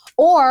not.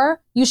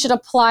 Or you should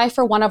apply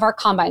for one of our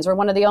combines. We're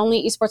one of the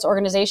only esports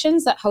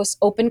organizations that hosts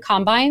open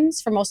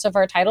combines for most of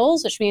our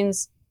titles, which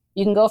means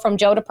you can go from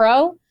Joe to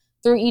Pro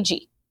through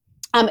EG.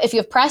 If you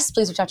have press,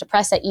 please reach out to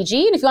press@EG.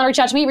 And if you want to reach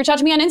out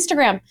to me on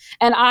Instagram.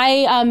 And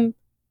I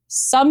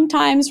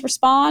sometimes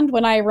respond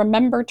when I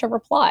remember to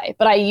reply,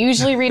 but I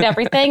usually read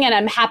everything and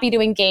I'm happy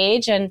to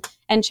engage and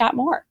chat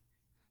more.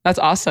 That's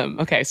awesome.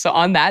 Okay, so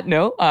on that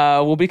note,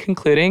 we'll be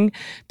concluding.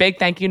 Big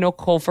thank you,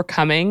 Nicole, for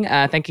coming.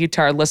 Thank you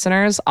to our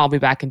listeners. I'll be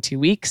back in 2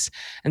 weeks.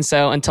 And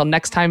so until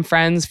next time,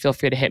 friends, feel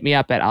free to hit me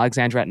up at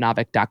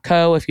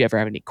alexandra@navic.co if you ever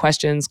have any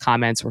questions,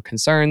 comments, or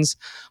concerns.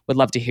 Would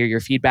love to hear your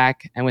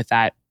feedback. And with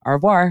that, au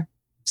revoir.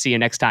 See you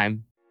next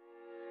time.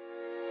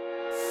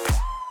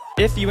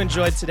 If you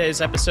enjoyed today's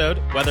episode,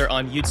 whether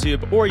on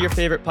YouTube or your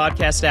favorite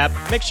podcast app,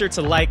 make sure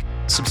to like,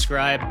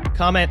 subscribe,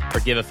 comment, or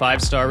give a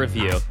 5-star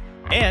review.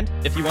 And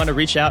if you want to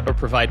reach out or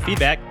provide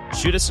feedback,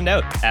 shoot us a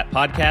note at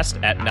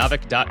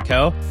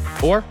podcast@navic.co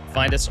or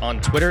find us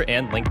on Twitter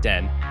and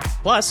LinkedIn.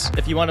 Plus,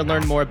 if you want to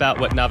learn more about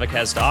what Navic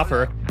has to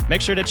offer, make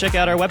sure to check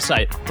out our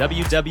website,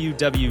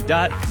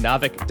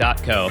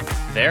 www.navic.co.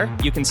 There,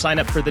 you can sign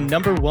up for the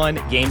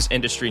 #1 games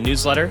industry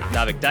newsletter,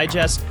 Navic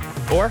Digest,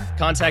 or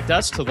contact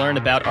us to learn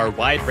about our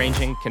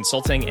wide-ranging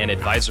consulting and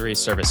advisory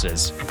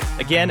services.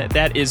 Again,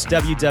 that is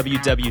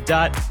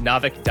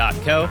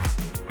www.navic.co.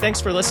 Thanks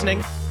for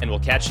listening, and we'll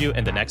catch you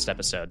in the next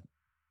episode.